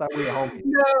 Thought we were homies.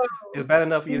 No, It's bad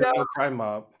enough you didn't no. know crime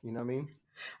mob. You know what I mean?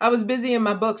 I was busy in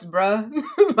my books, bruh.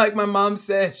 Like my mom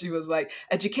said, she was like,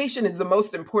 education is the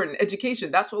most important.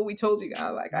 Education. That's what we told you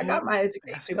guys. Like, I Man, got my see,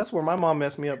 education. that's where my mom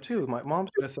messed me up too. My mom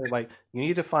should have said, like, you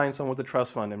need to find someone with a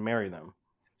trust fund and marry them.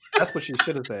 That's what she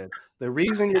should have said. The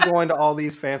reason you're going to all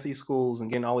these fancy schools and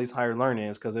getting all these higher learning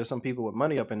is because there's some people with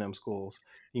money up in them schools.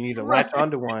 You need to Right. latch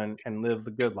onto one and live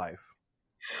the good life.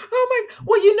 Oh my,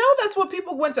 well, you know, that's what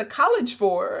people went to college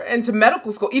for and to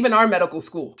medical school, even our medical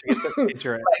school. Get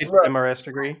your Look, MRS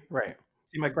degree. Right.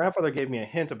 See, my grandfather gave me a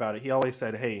hint about it. He always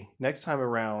said, hey, next time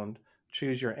around,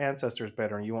 choose your ancestors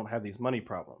better and you won't have these money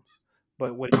problems.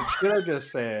 But what he should have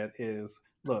just said is,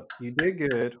 look, you did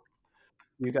good.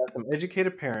 You got some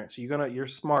educated parents. You're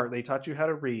smart. They taught you how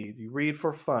to read. You read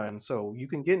for fun, so you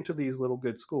can get into these little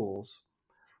good schools.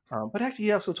 But actually,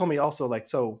 he also told me also like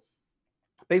so.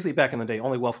 Basically, back in the day,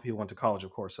 only wealthy people went to college,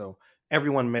 of course. So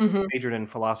everyone mhm, majored in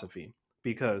philosophy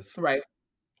because right.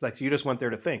 like you just went there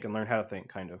to think and learn how to think,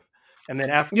 kind of. And then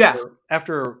Yeah.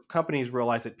 after companies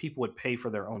realized that people would pay for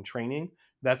their own training,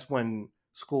 that's when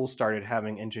schools started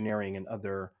having engineering and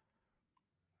other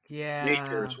Yeah.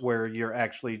 majors where you're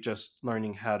actually just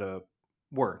learning how to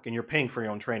work and you're paying for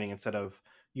your own training instead of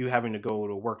you having to go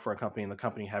to work for a company and the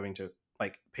company having to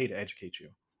like pay to educate you.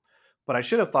 But I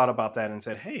should have thought about that and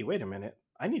said, hey, wait a minute,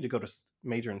 I need to go to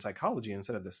major in psychology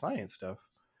instead of the science stuff,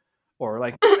 or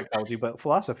like psychology but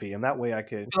philosophy, and that way I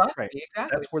could, right, Philosophy,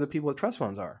 exactly. that's where the people at trust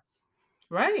funds are.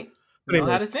 Right. But Know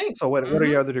how anyways, to think. so what are Hmm.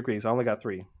 your other degrees? I only got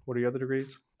 3. What are your other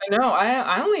degrees? No,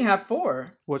 I only have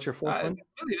 4. What's your fourth one?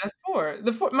 Really, that's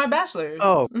 4. My bachelor's.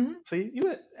 Oh, Hmm. see,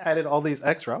 you added all these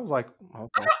extra. I was like,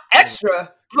 okay.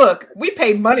 Extra. Look, we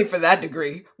paid money for that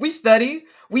degree. We studied.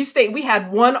 We stayed. We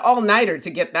had one all-nighter to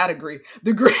get that degree.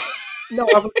 No,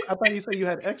 I thought you said you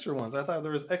had extra ones. I thought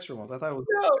there was extra ones. I thought it was.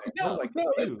 No, I was like no,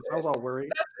 that's confused. I was all worried.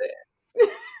 it.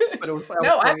 But it was. I was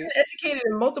No, I've funny. been educated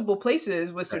in multiple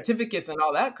places with Right. certificates and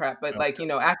all that crap, but like,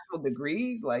 Okay. actual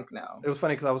degrees, like no. It was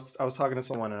funny because I was talking to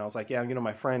someone and I was like, yeah,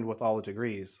 my friend with all the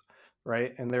degrees,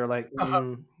 right? And they're like,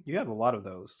 you have a lot of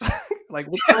those. Like,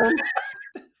 which one?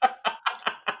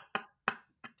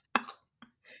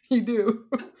 You do.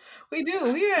 We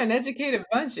do. We are an educated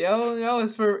bunch, yo.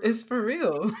 It's for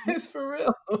real. It's for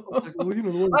real. I was like, well, the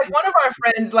one. Like one of our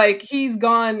friends, like he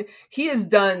has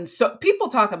done so people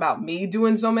talk about me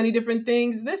doing so many different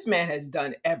things. This man has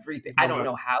done everything. I don't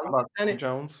know how How he's about done Quincy it.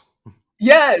 Jones? Hermit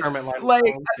Yes. Lion Like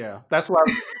Jones? Yeah, that's why,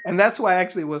 and that's why I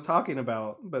actually was talking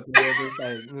about. But they were just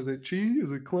like, is it Chi?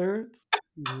 Is it Clarence?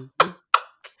 Mhm.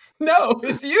 no,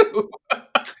 it's you.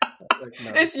 Like,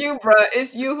 no. It's you, bruh.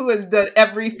 It's you who has done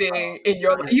everything in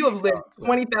your life. You have lived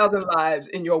 20,000 lives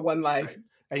in your one life.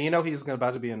 Right. And he's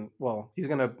about to be in. Well, he's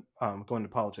gonna go into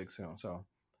politics soon. So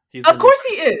Of course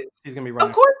he is. he's gonna be Of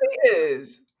running. course he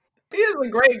is. He is a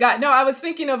great guy. No, I was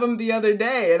thinking of him the other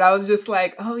day and I was just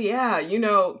like, oh yeah,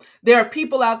 there are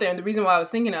people out there, and the reason why I was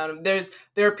thinking of him,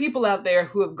 there are people out there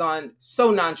who have gone so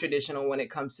non-traditional when it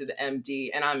comes to the MD,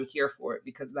 and I'm here for it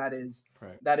because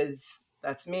Right.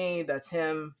 that's me, that's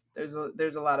him. There's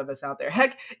a lot of us out there.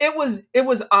 Heck, it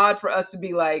was odd for us to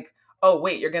be like, oh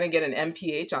wait, you're gonna get an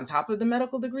MPH on top of the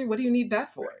medical degree? What do you need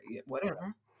that for? Yeah,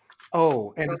 whatever.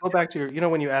 Oh, and to go back to your,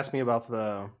 when you asked me about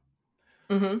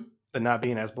Mm-hmm. the not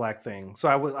being as black thing. So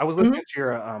I was listening to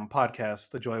your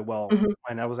podcast, The Joy Well, Mm-hmm.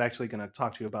 and I was actually going to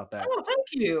talk to you about that. Oh, thank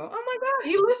you. Oh my God,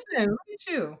 he listened. Look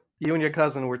at you. You and your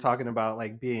cousin were talking about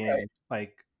like being Right.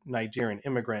 like Nigerian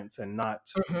immigrants and not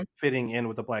Mm-hmm. fitting in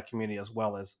with the black community as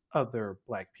well as other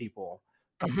black people.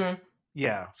 Mm-hmm.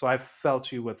 Yeah, so I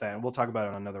felt you with that, and we'll talk about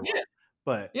it on another Yeah. one.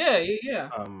 But Yeah.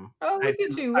 Oh, look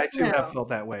at you. I Look too have now. felt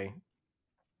that way.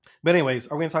 But anyways,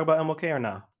 are we going to talk about MLK or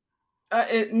not?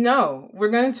 No, we're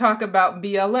going to talk about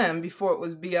BLM before it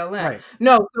was BLM. Right.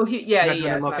 No, so yeah.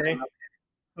 You're not It's doing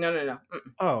not MLK? MLK. No.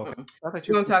 Oh, okay. Mm-mm. I thought We're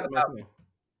you going to were talk about. MLK.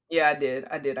 Yeah,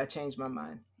 I did. I changed my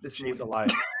mind this She's a morning.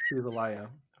 liar. She's a liar.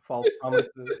 False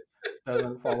promises,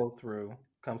 doesn't follow through,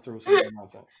 comes through with some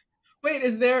nonsense. Wait,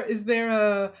 is there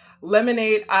a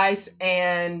lemonade, ice,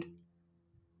 and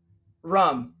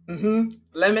rum? Mm-hmm.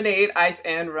 Lemonade, ice,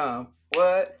 and rum.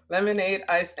 What? Lemonade,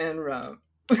 ice, and rum.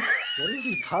 What are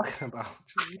you talking about?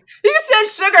 You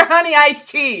said sugar honey iced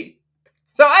tea.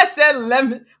 So I said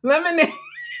lemonade.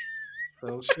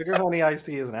 So Sugar Honey Iced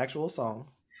Tea is an actual song.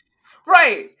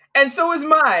 Right. And so is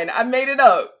mine. I made it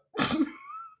up.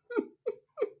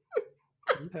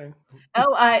 Okay.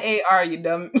 LIAR, you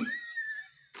dumb.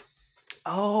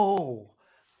 Oh.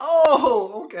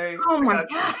 Oh, okay. Oh I my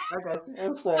got you. God. I got you.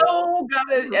 I'm sorry. So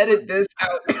gotta edit this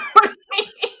out.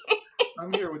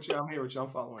 I'm here with you. I'm here with you.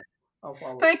 I'm following. I'm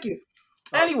following. Thank you.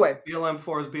 All right. Anyway. BLM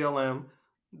before is BLM.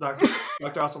 Dr.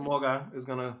 Asamoah is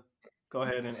going to go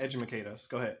ahead and educate us.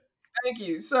 Go ahead. Thank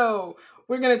you. So,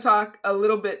 we're going to talk a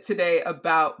little bit today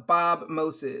about Bob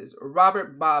Moses,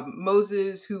 Robert Bob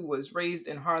Moses, who was raised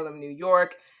in Harlem, New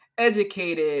York,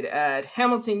 educated at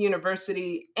Hamilton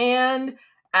University and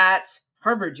at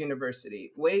Harvard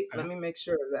University. Wait, let me make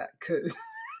sure of that because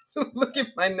look at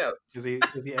my notes. Is he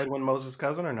Edwin Moses'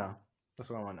 cousin or no? That's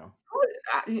what I want to know.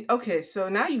 Okay, so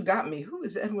now you got me. Who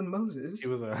is Edwin Moses? He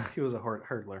was a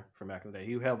hurdler from back in the day.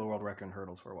 He held the world record in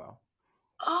hurdles for a while.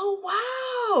 Oh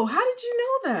wow! How did you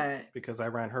know that? Because I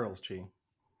ran hurdles, Chi.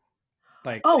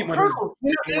 Like hurdles.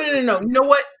 No. You know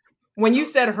what? When you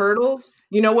said hurdles,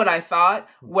 you know what I thought?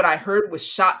 What I heard was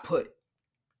shot put.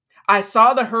 I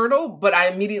saw the hurdle, but I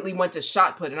immediately went to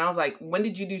shot put, and I was like, "When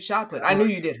did you do shot put?" I knew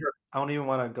you did hurdle. I don't even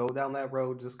want to go down that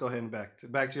road. Just go ahead and back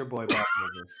to your boy Bob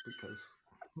Moses because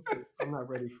I'm not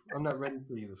ready. I'm not ready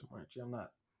for you this morning. I'm not.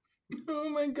 Oh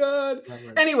my God.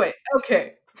 Anyway,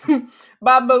 okay.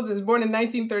 Bob Moses, born in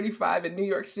 1935 in New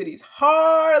York City's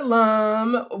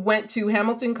Harlem, went to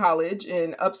Hamilton College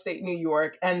in upstate New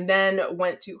York and then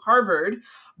went to Harvard,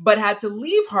 but had to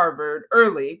leave Harvard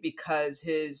early because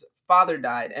his father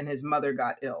died and his mother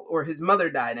got ill, or his mother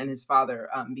died and his father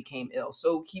became ill.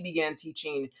 So he began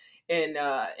teaching in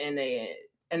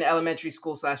an elementary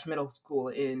school / middle school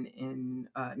in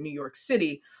New York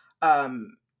City.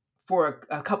 For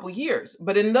a couple years.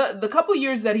 But in the couple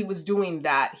years that he was doing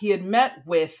that, he had met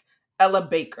with Ella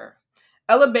Baker.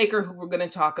 Ella Baker, who we're going to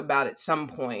talk about at some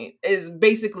point, is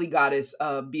basically goddess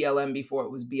of BLM before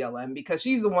it was BLM, because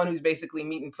she's the one who's basically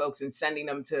meeting folks and sending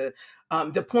them to,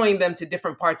 deploying them to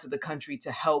different parts of the country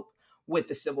to help with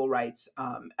the civil rights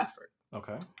effort.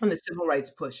 Okay. And the civil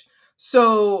rights push.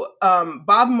 So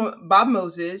Bob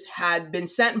Moses had been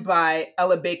sent by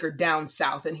Ella Baker down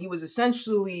south, and he was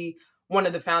essentially one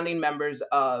of the founding members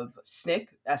of SNCC,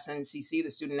 SNCC,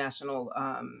 the Student National.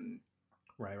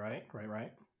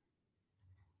 Right.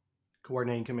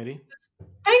 Coordinating Committee.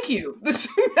 Thank you. The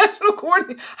Student National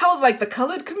Coordinating. I was like, the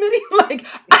Colored Committee? Like.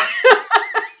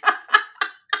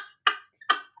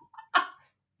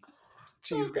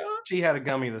 She had a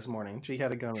gummy this morning. She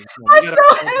had a gummy.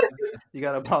 You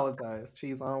got to apologize.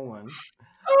 She's on one.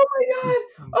 Oh my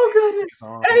God. Oh goodness.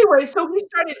 Anyway, so he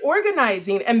started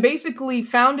organizing and basically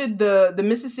founded the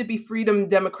Mississippi Freedom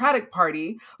Democratic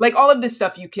Party. Like all of this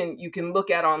stuff you can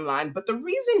look at online. But the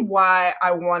reason why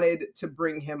I wanted to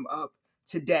bring him up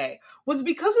today was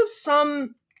because of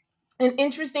an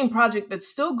interesting project that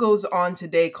still goes on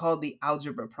today called the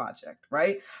Algebra Project,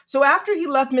 right? So after he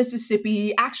left Mississippi,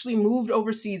 he actually moved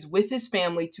overseas with his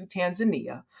family to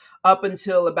Tanzania up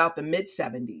until about the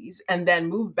mid-70s, and then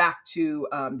moved back to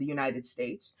the United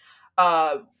States.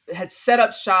 Had set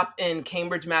up shop in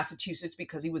Cambridge, Massachusetts,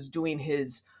 because he was doing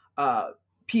his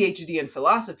PhD in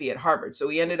philosophy at Harvard. So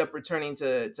he ended up returning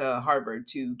to Harvard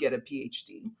to get a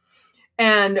PhD.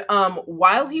 And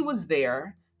while he was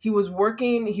there, he was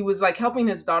like helping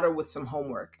his daughter with some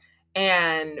homework,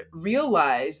 and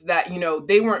realized that,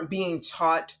 they weren't being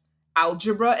taught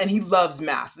algebra, and he loves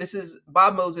math.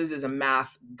 Bob Moses is a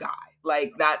math guy.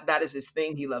 Like that is his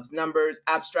thing. He loves numbers,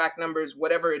 abstract numbers,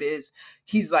 whatever it is,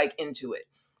 he's like into it.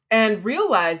 And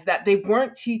realized that they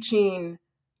weren't teaching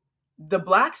the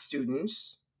Black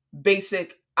students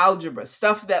basic algebra,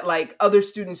 stuff that like other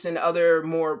students in other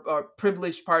more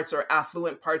privileged parts or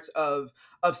affluent parts of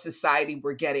society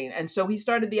were getting. And so he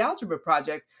started the Algebra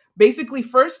Project, basically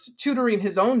first tutoring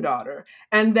his own daughter,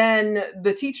 and then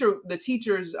the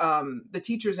teachers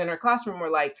in her classroom were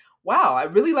like, wow, I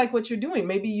really like what you're doing.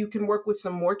 Maybe you can work with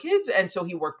some more kids. And so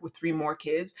he worked with 3 more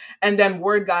kids, and then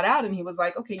word got out, and he was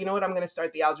like, okay, you know what? I'm going to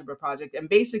start the Algebra Project. And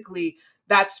basically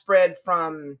that spread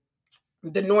from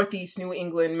the Northeast, New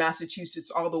England,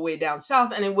 Massachusetts, all the way down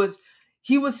south. And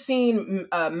he was seeing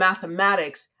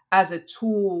mathematics as a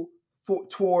tool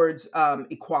towards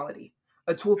equality,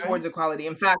 a tool towards equality.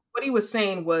 In fact, what he was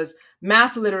saying was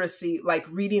math literacy, like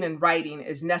reading and writing,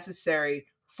 is necessary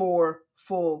for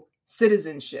full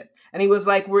citizenship. And he was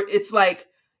like, it's like,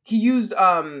 he used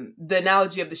the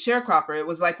analogy of the sharecropper. It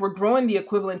was like we're growing the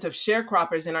equivalent of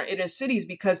sharecroppers in our inner cities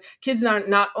because kids are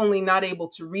not only not able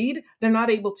to read, they're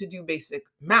not able to do basic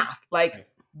math, like Right.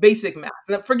 basic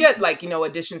math. Forget like,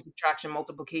 addition, subtraction,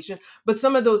 multiplication, but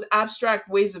some of those abstract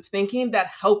ways of thinking that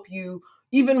help you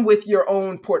even with your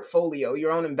own portfolio,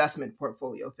 your own investment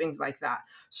portfolio, things like that.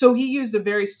 So he used a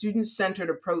very student-centered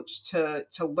approach to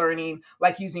learning,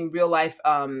 like using real life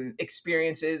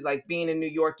experiences, like being in New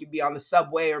York, you'd be on the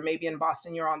subway, or maybe in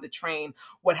Boston, you're on the train,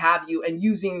 what have you, and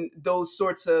using those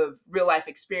sorts of real life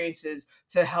experiences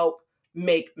to help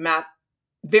make math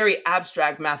very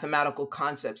abstract mathematical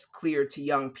concepts clear to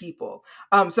young people.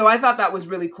 So I thought that was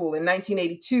really cool. In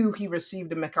 1982, he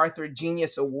received a MacArthur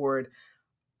Genius Award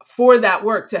for that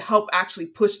work to help actually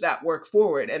push that work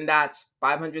forward. And that's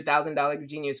 $500,000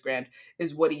 Genius Grant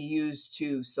is what he used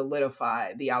to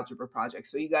solidify the algebra project.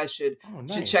 So you guys Oh, should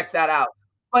nice. check that out.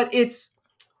 But I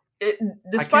can't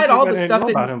despite believe all I the didn't stuff know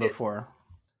that about he him did. before.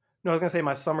 No, I was gonna say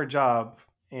my summer job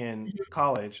in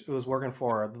college. It was working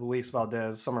for the Luis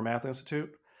Valdez Summer Math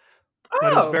Institute,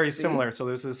 but it was Oh, very see. similar. So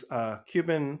there's this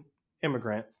Cuban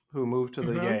immigrant who moved to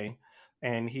the Mm-hmm. Yale,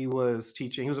 and he was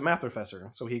teaching. He was a math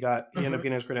professor, so he ended Mm-hmm. up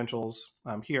getting his credentials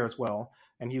here as well,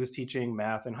 and he was teaching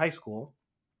math in high school.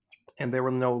 And there were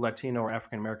no Latino or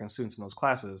African American students in those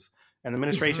classes, and the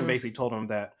administration Mm-hmm. basically told him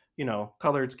that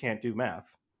coloreds can't do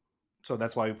math, so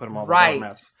that's why we put him all those other Right.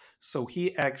 maths. So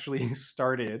he actually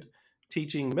started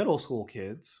teaching middle school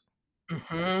kids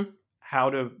Mm-hmm. how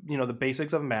to, the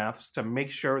basics of maths to make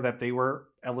sure that they were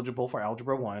eligible for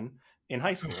Algebra 1 in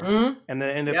high school. Mm-hmm. And then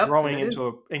it ended up Yep. And growing it is.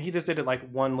 and he just did it like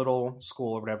one little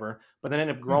school or whatever, but then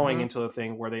ended up growing Mm-hmm. into a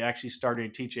thing where they actually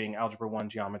started teaching Algebra 1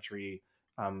 geometry,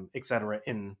 et cetera,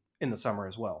 in the summer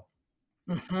as well.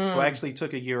 So I Mm-hmm. actually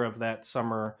took a year of that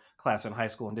summer class in high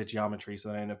school and did geometry. So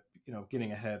then I ended up,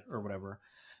 getting ahead or whatever.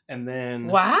 And then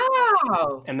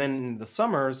Wow. in the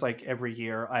summers, like every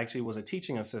year, I actually was a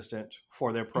teaching assistant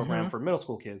for their program Mm-hmm. for middle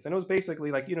school kids, and it was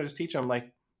basically like just teach them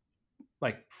like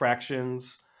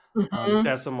fractions, Mm-hmm.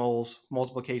 decimals,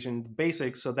 multiplication,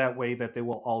 basics, so that way that they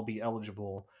will all be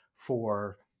eligible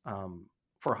for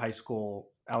high school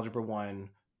algebra 1,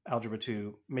 algebra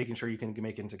 2, making sure you can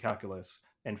make it into calculus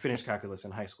and finish calculus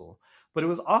in high school. But it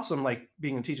was awesome, like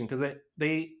being in teaching, because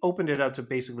they opened it up to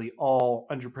basically all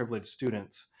underprivileged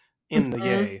students in the Mm-hmm.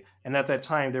 Yay. And at that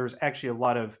time, there was actually a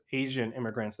lot of Asian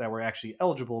immigrants that were actually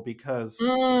eligible because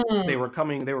Mm. they were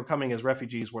coming as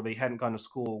refugees where they hadn't gone to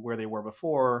school where they were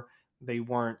before. They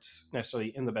weren't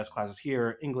necessarily in the best classes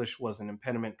here. English was an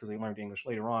impediment because they learned English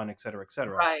later on, et cetera, et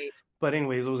cetera. Right. But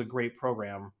anyways, it was a great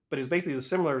program. But it's basically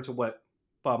similar to what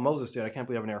Bob Moses did. I can't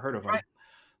believe I've never heard of Right. him,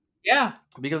 Yeah.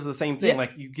 because it's the same Yeah. thing.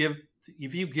 Like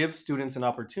if you give students an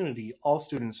opportunity, all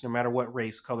students, no matter what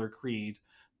race, color, creed,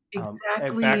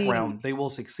 Exactly. background, they will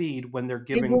succeed when they're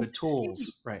They given will the succeed.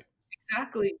 tools. Right.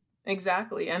 Exactly.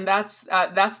 Exactly. And that's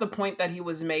the point that he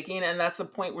was making, and that's the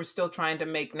point we're still trying to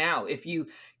make now. If you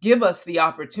give us the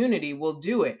opportunity, we'll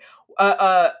do it.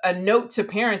 A note to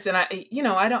parents, and I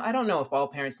don't know if all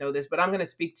parents know this, but I'm going to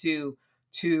speak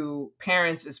to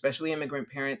parents, especially immigrant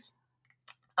parents.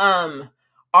 um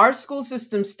our school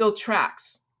system still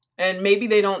tracks, and maybe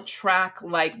they don't track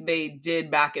like they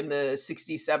did back in the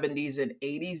 60s, 70s, and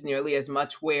 80s nearly as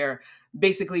much, where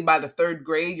basically by the third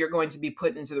grade you're going to be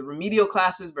put into the remedial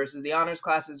classes versus the honors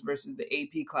classes versus the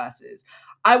AP classes.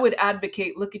 I would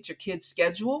advocate, look at your kids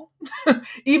schedule.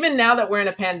 Even now that we're in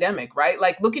a pandemic, right?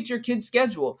 Like, look at your kids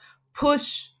schedule.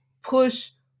 push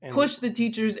push And push the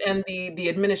teachers and the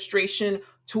administration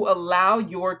to allow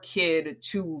your kid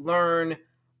to learn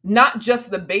not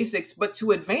just the basics but to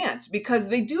advance, because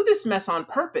they do this mess on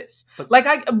purpose. but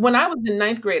Like, when I was in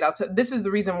ninth grade, this is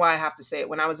the reason why I have to say it.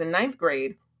 When I was in ninth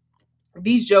grade,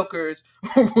 these jokers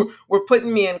were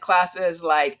putting me in classes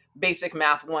like basic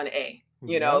math 1A,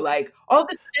 yep. like all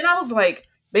this. And I was like,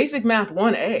 basic math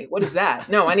 1A, what is that?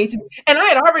 No, I need to. And I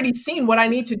had already seen what I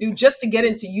need to do just to get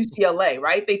into UCLA,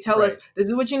 right? They tell us Right. this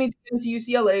is what you need to get into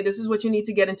UCLA, this is what you need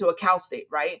to get into a Cal State,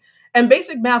 right? And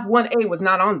basic math 1A was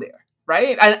not on there.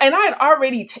 Right. And I had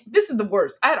already, this is the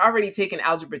worst. I had already taken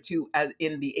algebra 2 as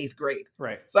in the 8th grade.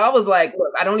 Right. So I was like,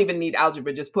 look, I don't even need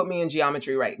algebra. Just put me in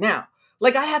geometry right now.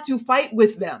 Like, I had to fight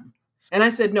with them. And I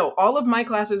said, no, all of my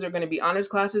classes are going to be honors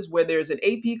classes where there's an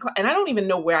AP class. And I don't even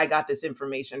know where I got this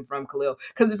information from, Khalil,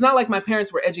 because it's not like my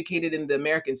parents were educated in the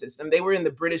American system. They were in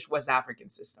the British West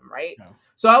African system, right? No.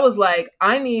 So I was like,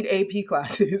 I need AP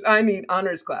classes. I need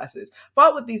honors classes.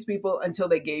 Fought with these people until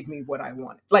they gave me what I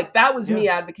wanted. Like, that was Yeah. me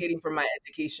advocating for my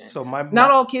education. So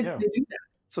Not all kids yeah. can do that.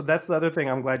 So that's the other thing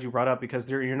I'm glad you brought up, because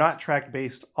you're not tracked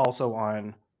based also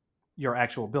on your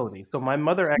actual ability. So my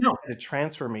mother actually No. had to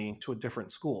transfer me to a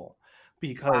different school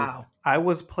because Wow. I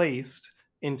was placed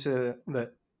into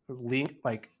the link,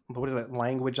 like what is that,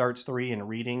 language arts 3 and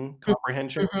reading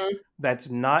comprehension. Mm-hmm. That's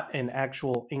not an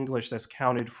actual English that's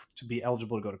counted to be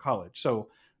eligible to go to college. So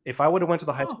if I would have went to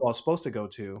the high Oh, school I was supposed to go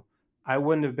to, I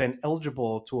wouldn't have been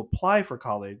eligible to apply for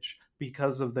college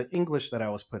because of the English that I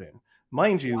was put in.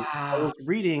 Mind you, I wow. was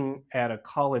reading at a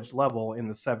college level in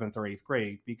the 7th or 8th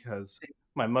grade because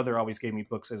my mother always gave me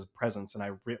books as presents, and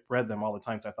I read them all the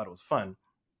time, so I thought it was fun.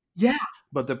 Yeah.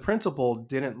 But the principal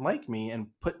didn't like me and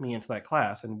put me into that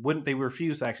class, and wouldn't they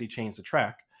refused to actually change the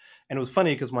track. And it was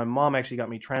funny because my mom actually got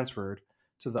me transferred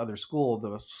to the other school.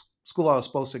 The school I was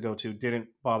supposed to go to didn't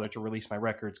bother to release my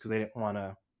records because they didn't want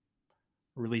to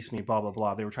release me. Blah blah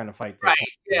blah. They were trying to fight the Right.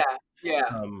 Yeah. Yeah.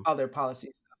 um, Other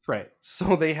policies. right.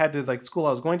 So they had to, like, school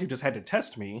I was going to just had to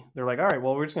test me. They're like, all right,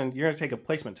 well, you're gonna take a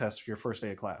placement test for your first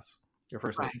day of class, your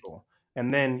first day of Right. school.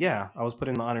 And then yeah, I was put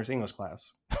in the honors English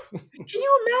class. Can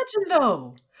you imagine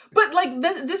though? But like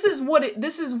this is what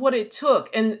it took,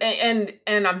 and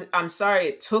I'm sorry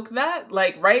it took that,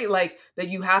 like, right, like that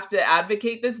you have to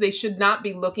advocate this. They should not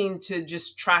be looking to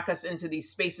just track us into these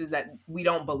spaces that we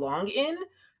don't belong in.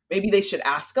 Maybe they should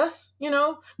ask us,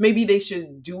 maybe they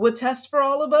should do a test for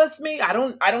all of us. Maybe I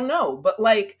don't know, but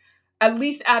like at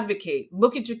least advocate.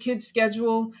 Look at your kids'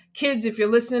 schedule. Kids, if you're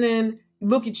listening,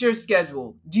 look at your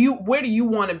schedule. Where do you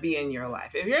want to be in your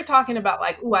life? If you're talking about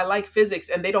like, oh, I like physics,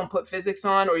 and they don't put physics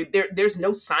on, or there's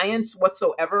no science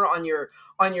whatsoever on your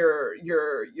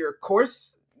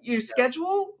course, your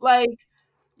schedule, like,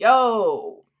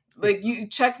 yo, like you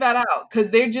check that out, because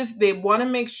they want to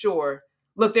make sure.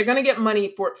 Look, they're gonna get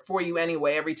money for you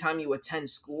anyway every time you attend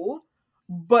school,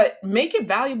 but make it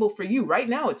valuable for you. Right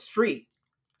now, it's free,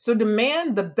 so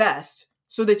demand the best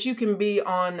so that you can be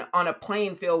on a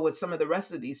playing field with some of the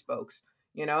rest of these folks,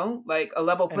 like a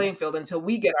level and playing field until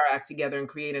we get our act together and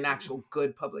create an actual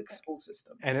good public school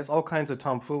system. and it's all kinds of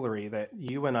tomfoolery that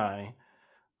you and I,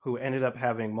 who ended up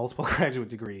having multiple graduate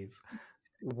degrees,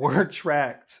 were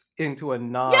tracked into a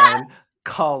Yes,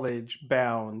 non-college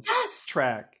bound yes,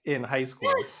 track in high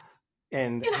school yes,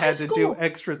 and in high had to do school.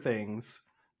 extra things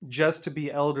just to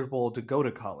be eligible to go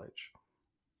to college.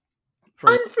 For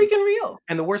Unfreaking real.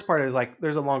 And the worst part is, like,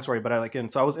 there's a long story, but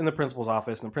so I was in the principal's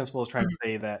office, and the principal was trying to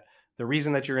say that the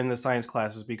reason that you're in this science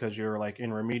class is because you're like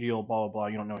in remedial blah blah blah,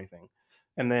 you don't know anything.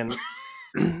 And then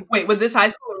Wait, was this high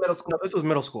school or middle no, school? this was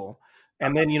middle school.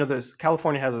 And then this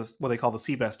California has what they call the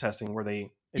CBEST testing, where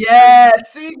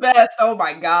Yes, see best. Oh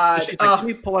my God. she's like, let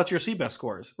me pull out your CBEST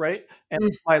scores, right? And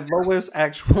Mm. my lowest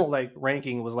actual like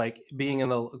ranking was like being in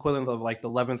the equivalent of like the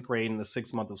 11th grade in the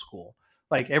 6th month of school.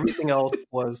 Like everything else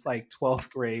was like 12th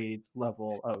grade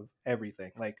level of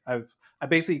everything. Like I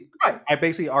basically Right.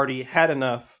 already had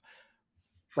enough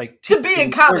like To be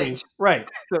in college. right,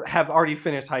 to have already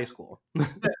finished high school.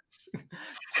 Yes.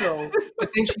 So I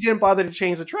think she didn't bother to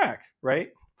change the track,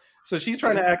 right? So she's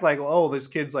trying to act like, oh, this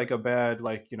kid's like a bad,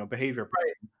 like, behavior problem.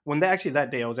 Right. When that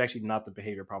day, I was actually not the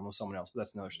behavior problem, it was someone else, but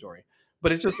that's another story.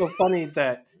 But it's just so funny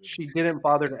that she didn't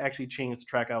bother to actually change the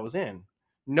track I was in,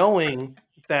 knowing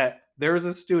that there is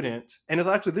a student, and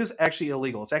this is actually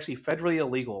illegal. It's actually federally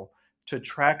illegal to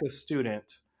track a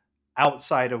student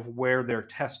outside of where they're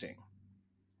testing.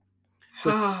 So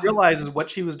she realizes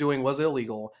what she was doing was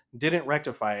illegal, didn't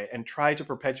rectify it, and tried to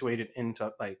perpetuate it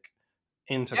into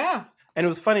Yeah. And it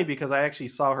was funny because I actually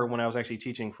saw her when I was actually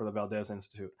teaching for the Valdez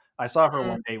Institute. I saw her Mhm.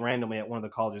 one day randomly at one of the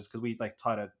colleges because we like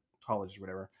taught at college or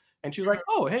whatever. And she was like,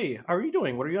 "Oh, hey, how are you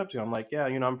doing? What are you up to?" I'm like, "Yeah,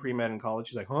 I'm pre-med in college."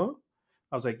 She's like, "Huh?"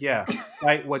 I was like, "Yeah,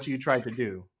 right. What you tried to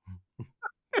do."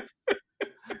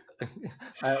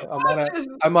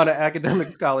 I'm on an academic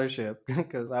scholarship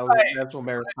because I was Right. a national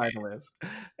merit finalist,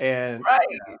 and Right.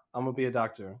 yeah, I'm gonna be a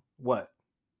doctor. What?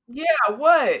 Yeah,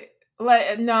 what?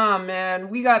 Like, nah, man.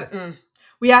 We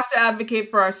have to advocate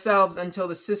for ourselves until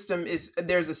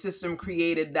there's a system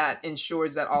created that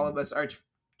ensures that all of us are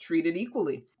treated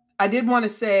equally. I did want to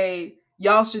say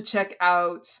y'all should check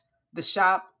out The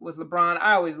Shop with LeBron.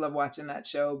 I always love watching that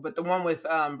show, but the one with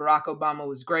Barack Obama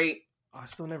was great. Oh, I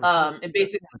still never seen It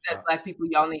basically said black people,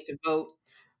 y'all need to vote.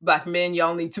 Black men,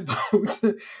 y'all need to vote.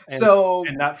 and So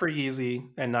and not for Yeezy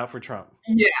and not for Trump.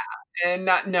 yeah, and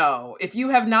not no. If you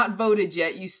have not voted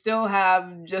yet, you still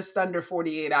have just under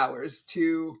 48 hours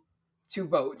to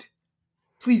vote.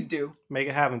 Please do. Make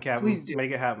it happen, Captain. Please do.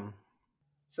 Make it happen.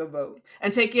 So vote.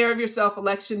 And take care of yourself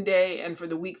election day and for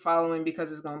the week following,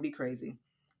 because it's going to be crazy.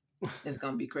 It's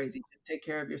going to be crazy. Just take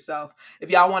care of yourself. If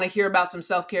y'all want to hear about some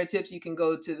self-care tips, you can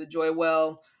go to the Joy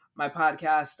Well, my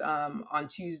podcast. On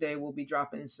Tuesday, we'll be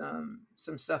dropping some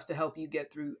stuff to help you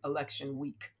get through election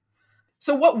week.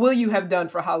 So what will you have done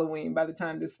for Halloween by the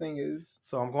time this thing is?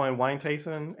 So I'm going wine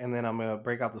tasting, and then I'm gonna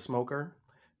break out the smoker,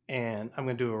 and I'm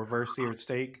gonna do a reverse seared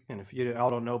steak. And if you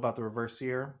all don't know about the reverse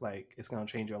sear, like it's gonna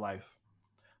change your life.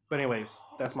 But anyways,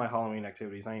 that's my Halloween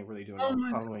activities. I ain't really doing Oh no my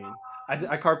Halloween.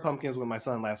 I carved pumpkins with my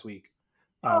son last week,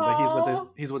 but god.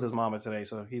 he's with his mama today,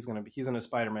 so he's in a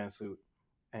Spider-Man suit,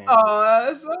 and Oh,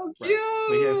 that's so right. But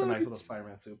he has a nice little cute.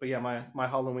 Spider-Man suit. But yeah, my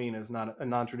Halloween is not a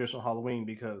non-traditional Halloween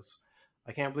because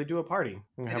I can't really do a party.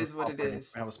 I'm gonna It have a is what small it party.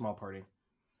 is. I have a small party.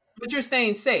 But you're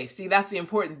staying safe. See, that's the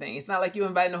important thing. It's not like you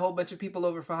inviting a whole bunch of people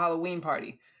over for Halloween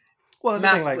party. Well,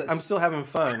 that's the thing. Like, I'm Maskless. still having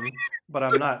fun, but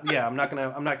I'm not. Yeah, I'm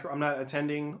not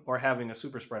attending or having a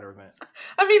super spreader event.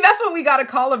 I mean, that's what we got to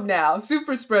call them now.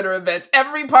 Super spreader events.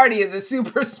 Every party is a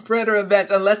super spreader event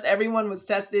unless everyone was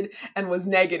tested and was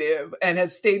negative and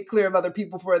has stayed clear of other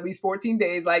people for at least 14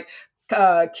 days, like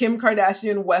Kim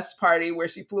Kardashian West party where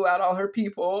she flew out all her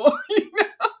people.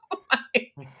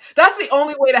 Like, that's the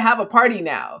only way to have a party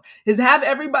now is have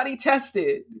everybody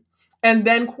tested and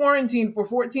then quarantine for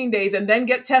 14 days and then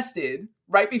get tested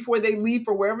right before they leave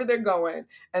for wherever they're going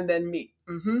and then meet.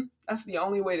 That's the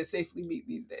only way to safely meet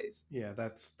these days. Yeah,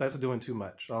 that's doing too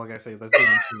much. All I gotta say, that's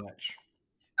doing too much.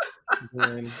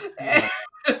 Doing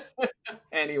too much.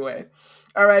 Anyway,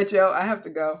 all right, Joe, I have to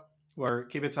go. Or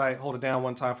keep it tight, hold it down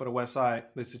one time for the West Side.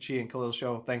 This is the Chi and Khalil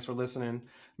Show. Thanks for listening.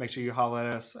 Make sure you holler at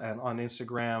us and on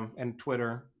Instagram and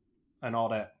Twitter and all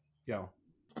that. Yo.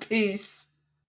 Peace.